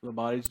absent from the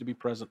bodies, to be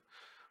present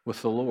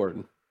with the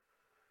Lord.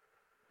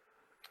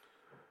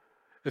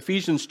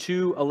 Ephesians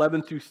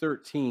 2:11 through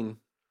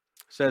 13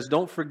 says,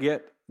 "Don't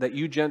forget that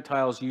you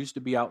Gentiles used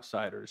to be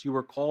outsiders. You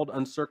were called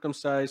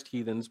uncircumcised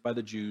heathens by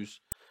the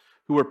Jews,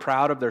 who were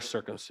proud of their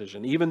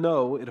circumcision, even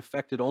though it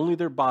affected only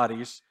their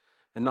bodies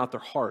and not their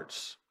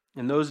hearts.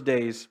 In those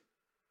days,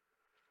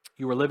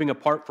 you were living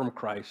apart from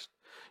Christ.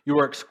 You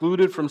were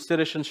excluded from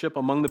citizenship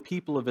among the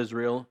people of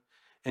Israel,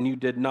 and you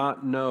did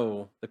not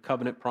know the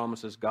covenant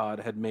promises God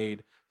had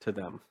made to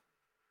them.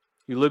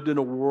 You lived in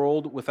a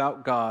world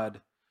without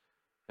God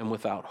and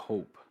without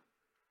hope.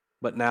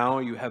 But now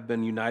you have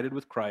been united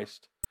with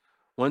Christ.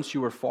 Once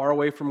you were far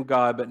away from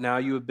God, but now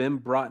you have been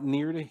brought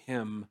near to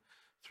him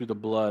through the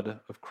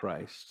blood of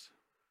Christ."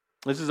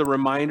 This is a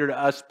reminder to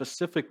us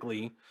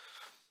specifically.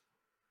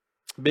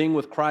 Being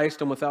with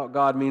Christ and without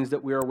God means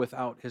that we are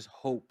without his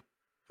hope.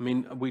 I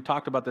mean, we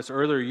talked about this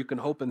earlier. You can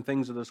hope in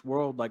things of this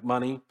world like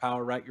money,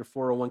 power, right? Your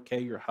 401k,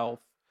 your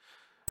health.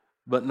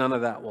 But none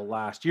of that will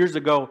last. Years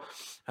ago,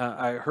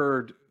 I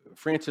heard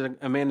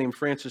a man named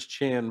Francis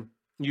Chan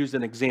use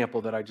an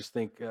example that I just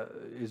think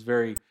is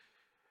very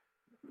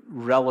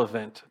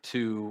relevant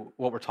to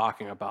what we're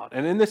talking about.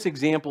 And in this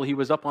example, he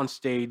was up on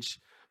stage,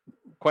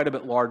 quite a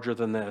bit larger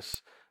than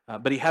this,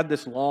 but he had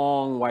this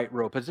long white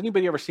rope. Has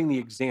anybody ever seen the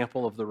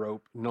example of the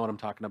rope? You know what I'm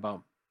talking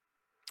about?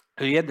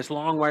 He had this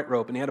long white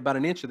rope, and he had about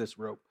an inch of this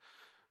rope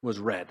was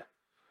red.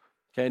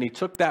 Okay, and he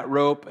took that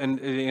rope, and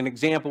an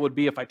example would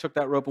be if I took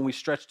that rope and we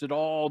stretched it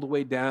all the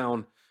way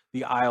down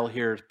the aisle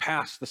here,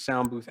 past the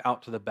sound booth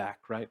out to the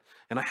back, right?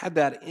 And I had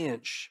that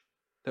inch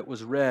that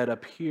was red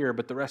up here,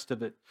 but the rest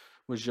of it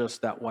was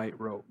just that white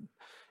rope.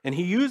 And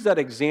he used that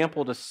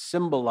example to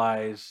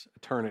symbolize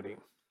eternity.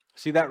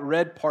 See, that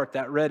red part,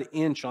 that red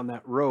inch on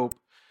that rope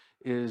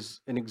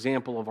is an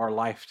example of our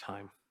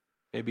lifetime.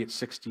 Maybe it's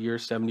 60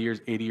 years, 70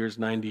 years, 80 years,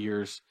 90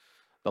 years,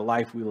 the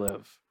life we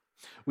live.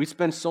 We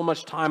spend so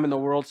much time in the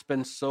world,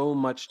 spend so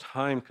much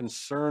time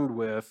concerned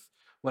with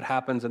what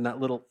happens in that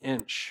little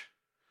inch,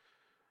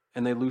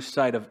 and they lose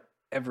sight of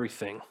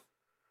everything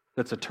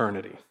that's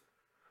eternity,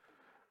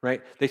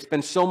 right? They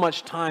spend so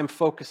much time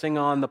focusing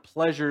on the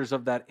pleasures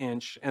of that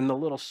inch and the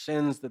little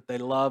sins that they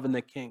love and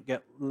they can't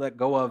let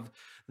go of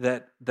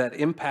that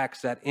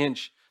impacts that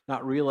inch,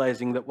 not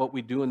realizing that what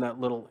we do in that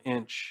little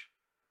inch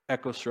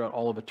echoes throughout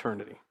all of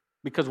eternity.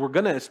 Because we're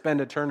going to spend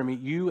eternity,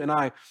 you and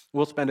I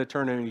will spend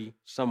eternity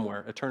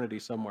somewhere.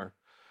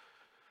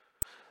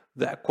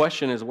 That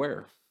question is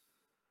where?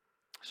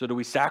 So do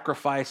we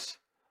sacrifice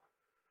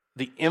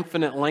the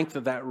infinite length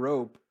of that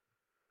rope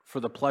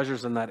for the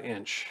pleasures in that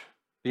inch?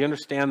 Do you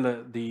understand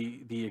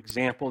the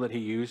example that he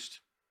used?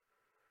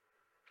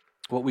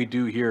 What we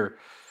do here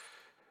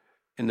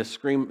in the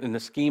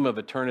scheme of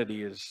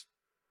eternity is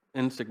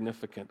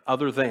insignificant,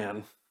 other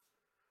than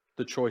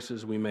the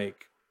choices we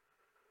make.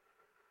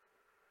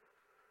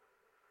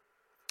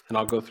 And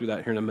I'll go through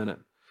that here in a minute.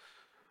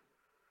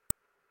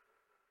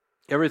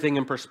 Everything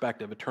in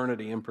perspective,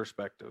 eternity in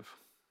perspective.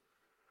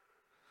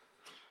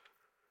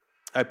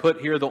 I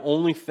put here the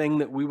only thing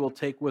that we will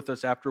take with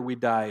us after we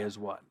die is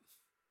what?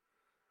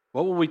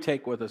 What will we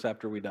take with us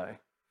after we die?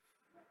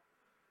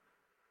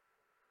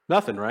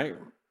 Nothing, right?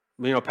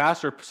 You know,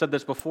 Pastor said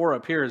this before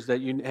up here, is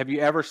that have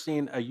you ever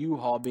seen a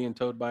U-Haul being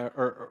towed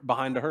or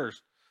behind a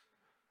hearse?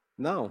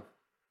 No.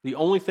 The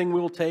only thing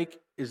we will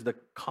take is the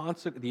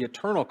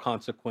eternal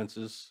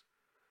consequences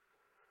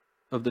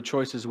of the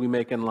choices we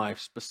make in life,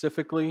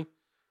 specifically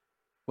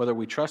whether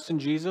we trust in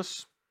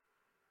Jesus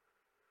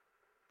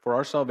for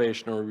our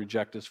salvation or we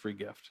reject his free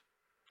gift.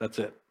 That's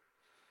it.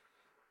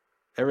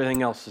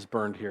 Everything else is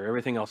burned here.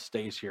 Everything else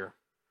stays here.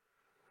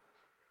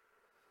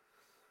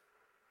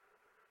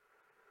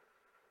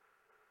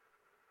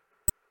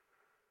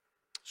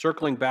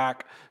 Circling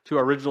back to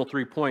our original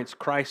 3 points,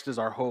 Christ is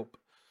our hope.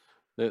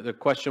 The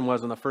question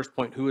was in the first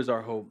point, who is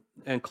our hope?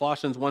 And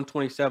Colossians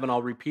 1:27,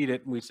 I'll repeat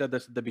it, we said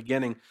this at the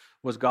beginning,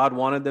 was God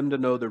wanted them to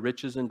know the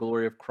riches and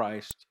glory of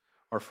Christ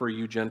are for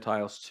you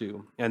Gentiles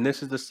too. And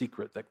this is the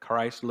secret, that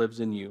Christ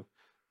lives in you.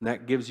 And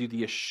that gives you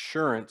the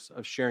assurance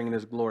of sharing in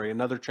his glory.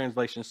 Another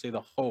translation say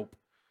the hope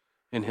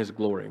in his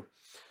glory.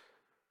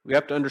 We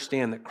have to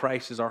understand that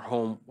Christ is our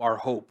home, our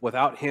hope.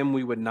 Without him,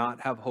 we would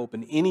not have hope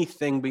in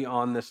anything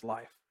beyond this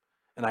life.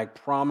 And I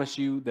promise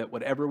you that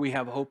whatever we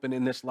have hope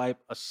in this life,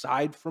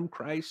 aside from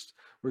Christ,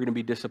 we're going to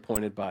be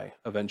disappointed by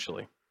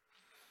eventually.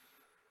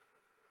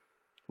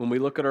 When we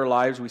look at our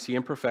lives, we see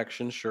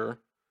imperfection, sure.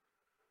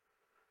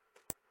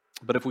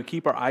 But if we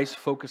keep our eyes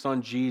focused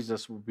on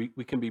Jesus,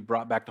 we can be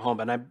brought back to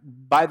home. And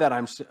by that,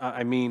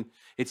 I mean,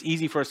 it's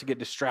easy for us to get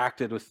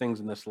distracted with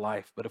things in this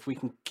life. But if we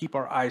can keep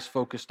our eyes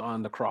focused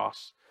on the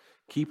cross,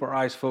 keep our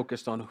eyes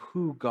focused on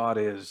who God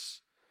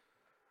is,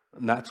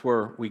 and that's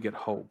where we get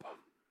hope.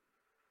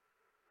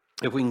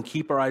 If we can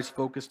keep our eyes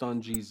focused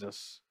on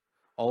Jesus,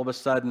 all of a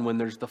sudden, when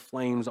there's the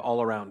flames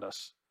all around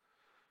us,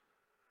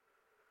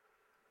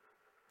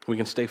 we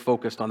can stay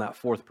focused on that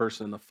fourth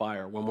person in the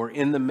fire. When we're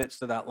in the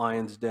midst of that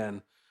lion's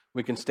den,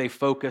 we can stay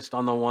focused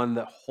on the one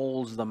that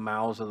holds the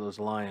mouths of those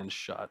lions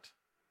shut.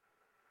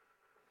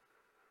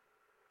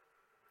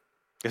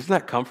 Isn't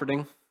that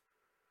comforting?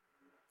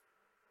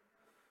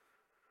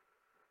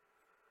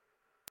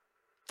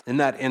 In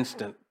that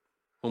instant,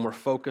 when we're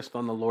focused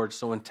on the Lord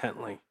so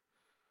intently,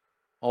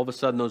 all of a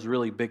sudden those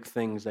really big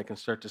things, they can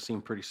start to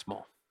seem pretty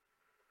small.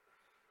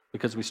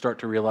 Because we start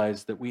to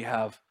realize that we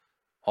have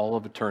all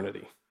of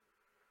eternity.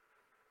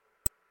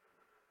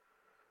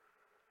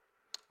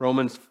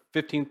 Romans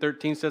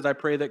 15:13 says, I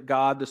pray that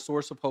God, the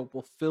source of hope,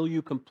 will fill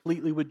you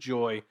completely with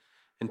joy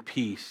and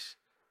peace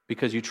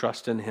because you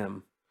trust in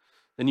him.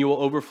 Then you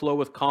will overflow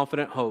with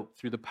confident hope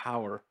through the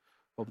power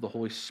of the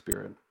Holy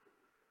Spirit.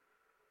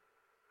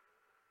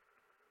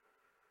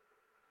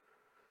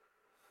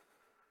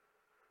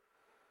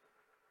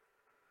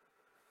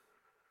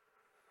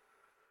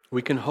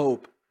 We can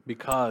hope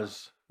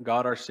because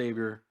God our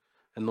Savior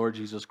and Lord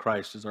Jesus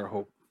Christ is our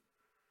hope.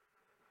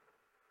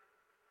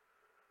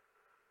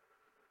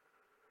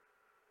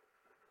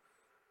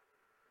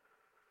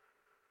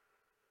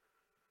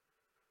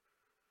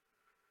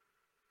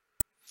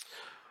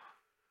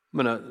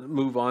 I'm going to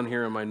move on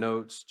here in my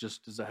notes,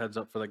 just as a heads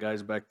up for the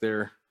guys back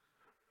there.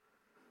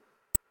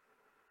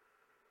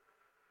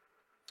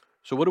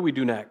 So what do we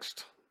do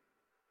next?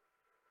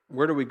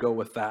 Where do we go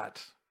with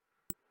that?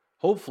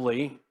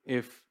 Hopefully,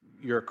 if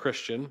you're a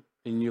Christian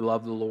and you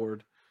love the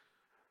Lord,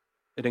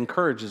 it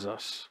encourages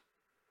us.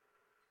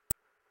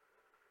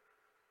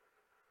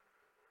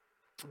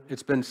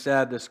 It's been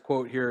said, this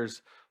quote here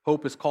is,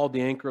 hope is called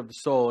the anchor of the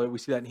soul. We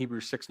see that in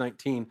Hebrews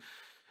 6:19.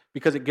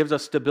 Because it gives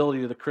us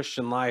stability to the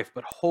Christian life.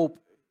 But hope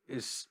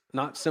is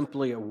not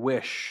simply a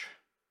wish.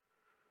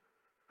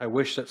 I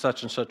wish that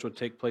such and such would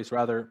take place.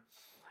 Rather,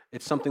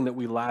 it's something that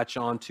we latch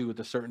onto with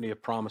the certainty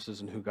of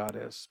promises and who God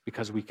is,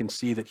 because we can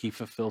see that he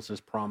fulfills his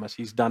promise.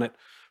 He's done it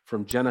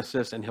from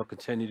Genesis, and he'll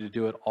continue to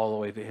do it all the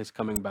way to his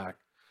coming back.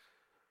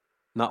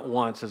 Not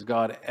once has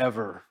God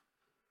ever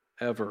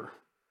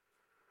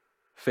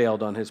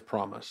failed on his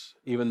promise,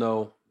 even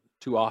though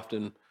too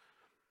often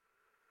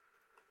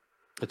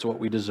it's what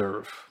we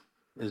deserve,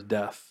 is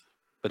death.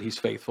 But he's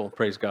faithful,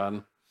 praise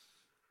God.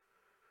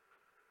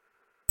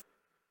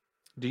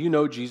 Do you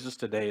know Jesus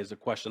today is a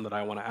question that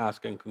I want to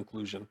ask in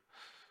conclusion.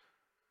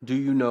 Do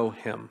you know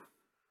him?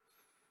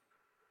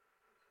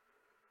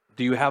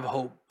 Do you have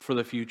hope for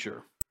the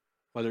future?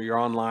 Whether you're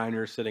online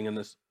or sitting in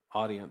this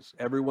audience,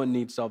 everyone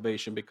needs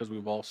salvation because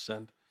we've all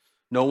sinned.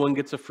 No one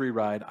gets a free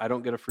ride. I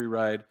don't get a free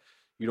ride.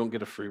 You don't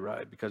get a free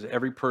ride, because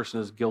every person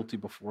is guilty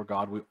before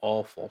God. We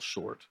all fall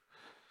short.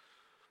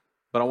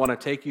 But I want to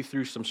take you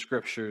through some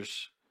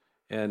scriptures.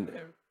 And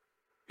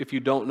if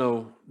you don't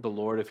know the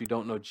Lord, if you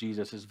don't know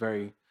Jesus, it's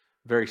very,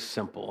 very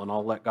simple. And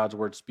I'll let God's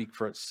word speak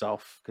for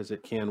itself, because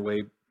it can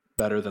way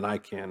better than I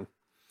can.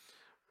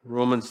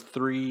 Romans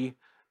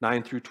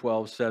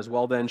 3:9-12 says,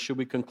 well then, should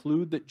we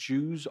conclude that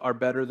Jews are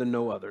better than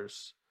no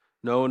others?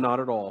 No, not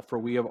at all. For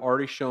we have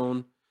already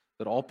shown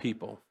that all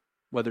people,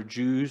 whether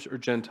Jews or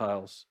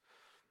Gentiles,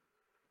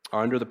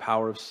 are under the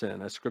power of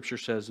sin. As Scripture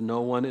says,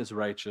 no one is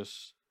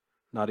righteous,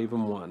 not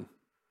even one.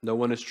 No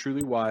one is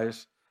truly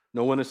wise.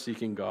 No one is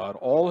seeking God.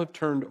 All have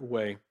turned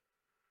away,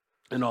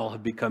 and all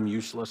have become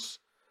useless.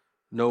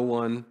 No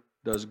one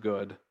does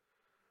good,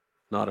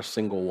 not a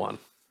single one.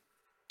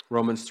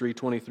 Romans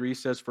 3:23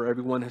 says, for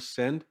everyone has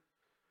sinned.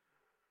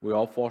 We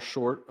all fall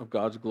short of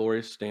God's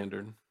glorious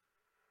standard.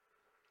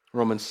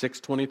 Romans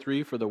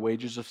 6:23, for the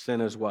wages of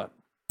sin is what?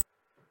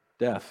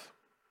 Death.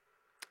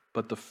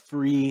 But the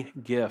free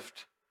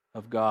gift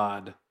of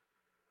God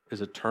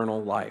is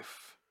eternal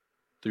life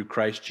through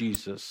Christ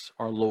Jesus,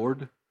 our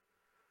Lord,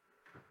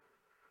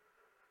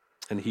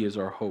 and he is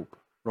our hope.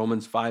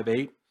 Romans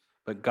 5:8,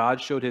 but God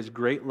showed his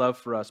great love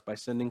for us by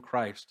sending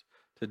Christ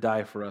to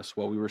die for us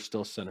while we were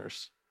still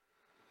sinners.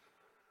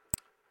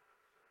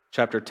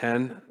 Chapter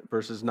 10,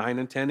 verses 9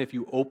 and 10, if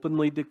you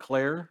openly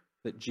declare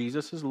that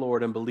Jesus is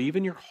Lord and believe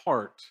in your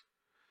heart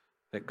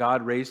that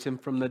God raised him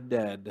from the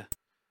dead,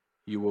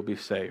 you will be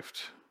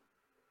saved.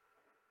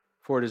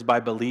 For it is by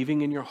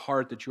believing in your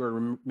heart that you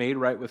are made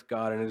right with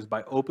God, and it is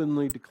by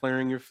openly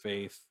declaring your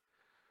faith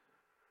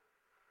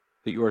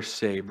that you are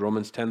saved.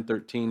 Romans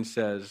 10:13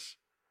 says,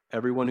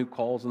 everyone who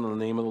calls on the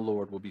name of the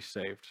Lord will be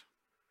saved.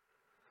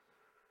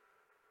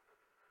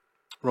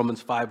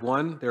 Romans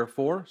 5:1,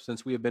 therefore,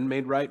 since we have been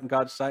made right in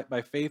God's sight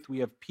by faith, we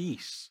have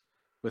peace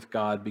with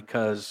God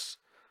because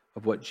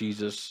of what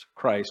Jesus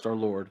Christ, our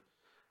Lord,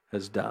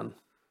 has done.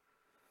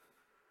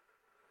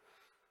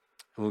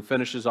 And we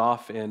finishes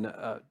off in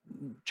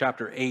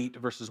chapter 8,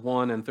 verses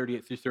 1 and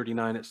 38 through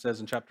 39. It says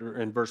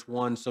in verse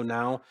 1, "So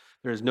now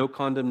there is no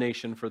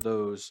condemnation for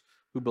those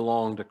who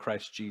belong to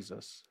Christ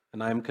Jesus.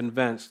 And I am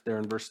convinced," there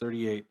in verse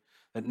 38,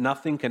 "that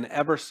nothing can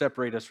ever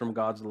separate us from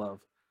God's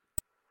love.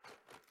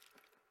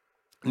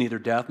 Neither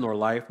death, nor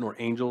life, nor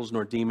angels,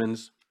 nor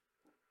demons.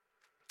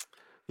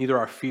 Neither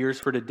our fears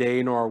for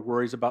today, nor our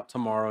worries about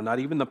tomorrow. Not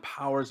even the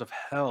powers of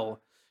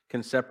hell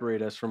can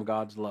separate us from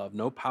God's love.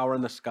 No power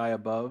in the sky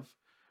above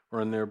or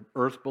in the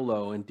earth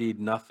below. Indeed,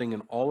 nothing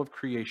in all of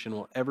creation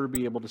will ever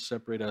be able to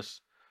separate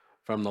us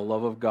from the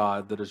love of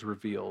God that is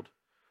revealed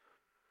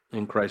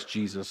in Christ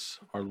Jesus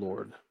our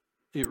Lord."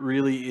 It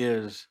really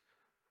is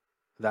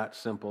that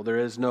simple. There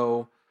is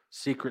no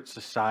secret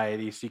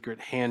society, secret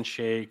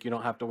handshake. You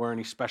don't have to wear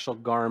any special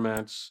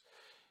garments.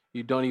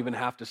 You don't even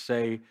have to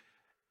say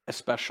a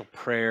special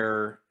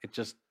prayer.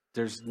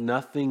 There's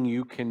nothing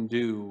you can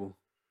do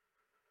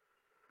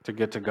to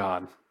get to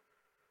God.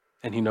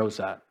 And he knows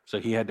that. So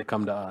he had to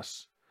come to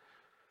us.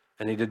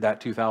 And he did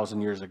that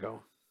 2,000 years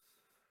ago.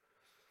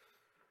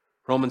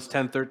 Romans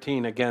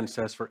 10:13 again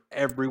says, "For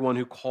everyone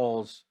who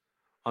calls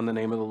on the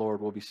name of the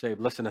Lord will be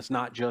saved." Listen, it's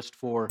not just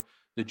for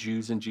the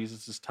Jews in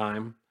Jesus'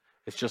 time.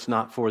 It's just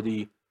not for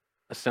the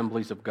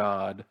Assemblies of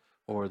God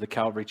or the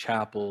Calvary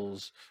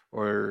Chapels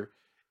or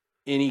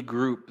any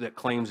group that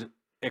claims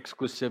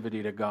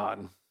exclusivity to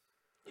God.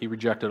 He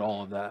rejected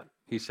all of that.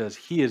 He says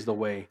he is the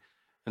way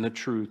and the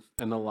truth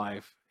and the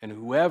life. And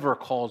whoever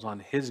calls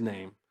on his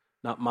name,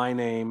 not my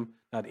name,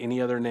 not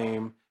any other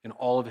name in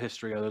all of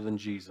history other than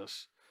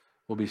Jesus,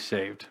 will be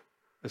saved.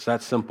 It's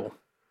that simple.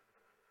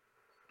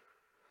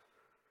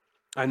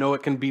 I know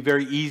it can be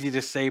very easy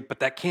to say, but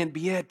that can't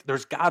be it.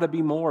 There's got to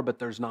be more, but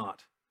there's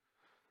not.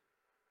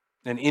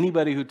 And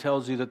anybody who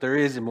tells you that there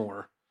is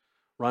more,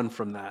 run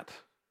from that.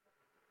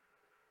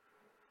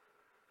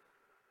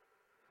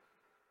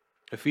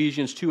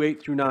 Ephesians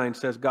 2:8 through 9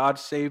 says, "God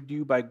saved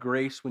you by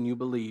grace when you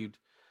believed."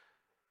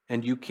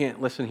 And you can't,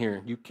 listen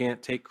here, you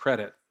can't take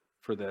credit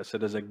for this.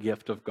 It is a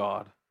gift of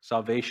God.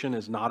 Salvation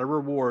is not a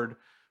reward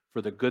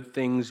for the good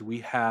things we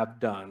have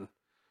done,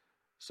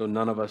 so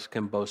none of us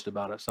can boast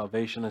about it.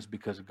 Salvation is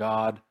because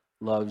God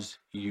loves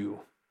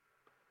you,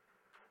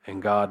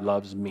 and God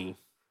loves me.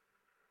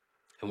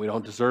 And we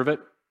don't deserve it,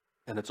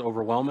 and it's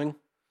overwhelming,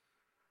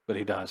 but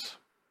he does.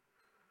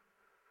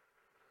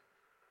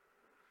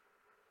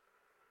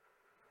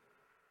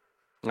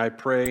 I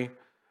pray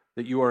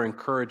that you are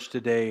encouraged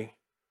today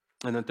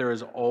and that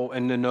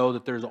and to know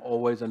that there's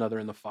always another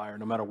in the fire,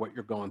 no matter what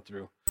you're going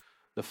through.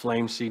 The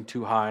flames seem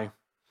too high.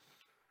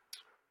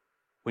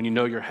 When you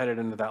know you're headed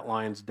into that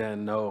lion's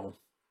den, know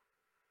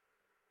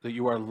that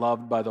you are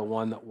loved by the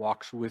one that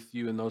walks with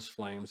you in those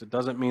flames. It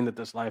doesn't mean that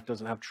this life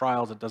doesn't have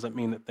trials. It doesn't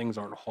mean that things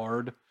aren't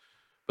hard,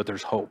 but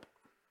there's hope.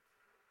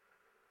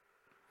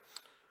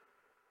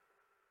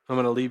 I'm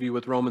going to leave you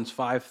with Romans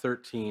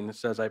 5:13. It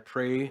says, "I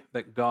pray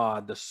that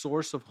God, the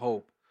source of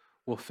hope,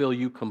 will fill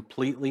you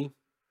completely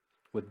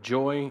with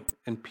joy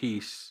and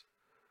peace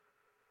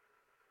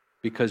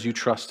because you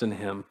trust in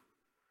him.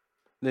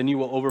 Then you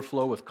will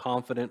overflow with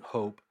confident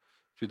hope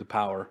through the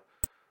power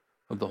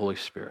of the Holy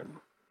Spirit."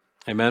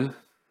 Amen?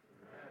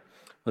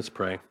 Let's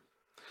pray.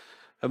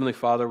 Heavenly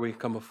Father, we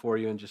come before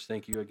you and just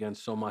thank you again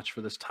so much for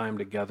this time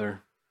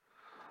together.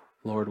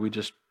 Lord, we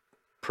just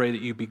pray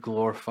that you be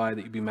glorified,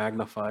 that you be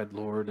magnified,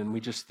 Lord. And we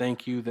just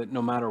thank you that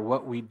no matter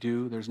what we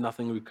do, there's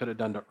nothing we could have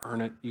done to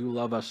earn it. You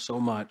love us so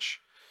much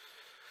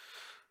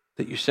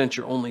that you sent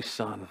your only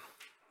Son.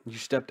 You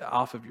stepped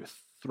off of your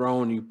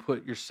throne. You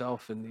put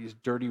yourself in these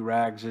dirty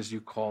rags, as you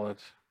call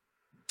it.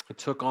 It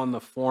took on the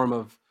form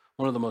of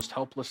one of the most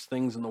helpless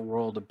things in the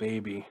world, a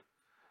baby.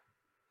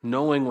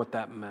 Knowing what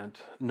that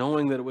meant,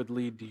 knowing that it would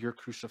lead to your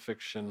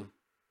crucifixion,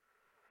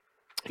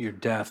 your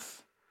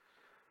death,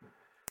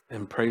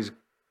 and praise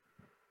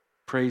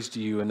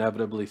to you,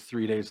 inevitably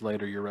 3 days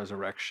later, your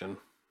resurrection.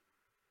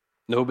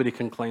 Nobody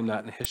can claim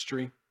that in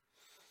history,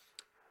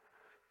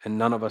 and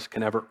none of us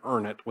can ever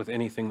earn it with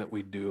anything that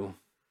we do.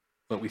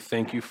 But we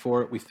thank you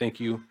for it. We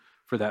thank you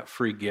for that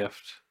free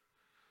gift.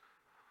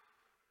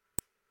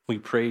 We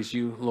praise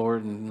you,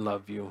 Lord, and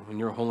love you. In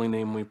your holy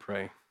name we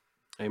pray.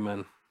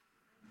 Amen.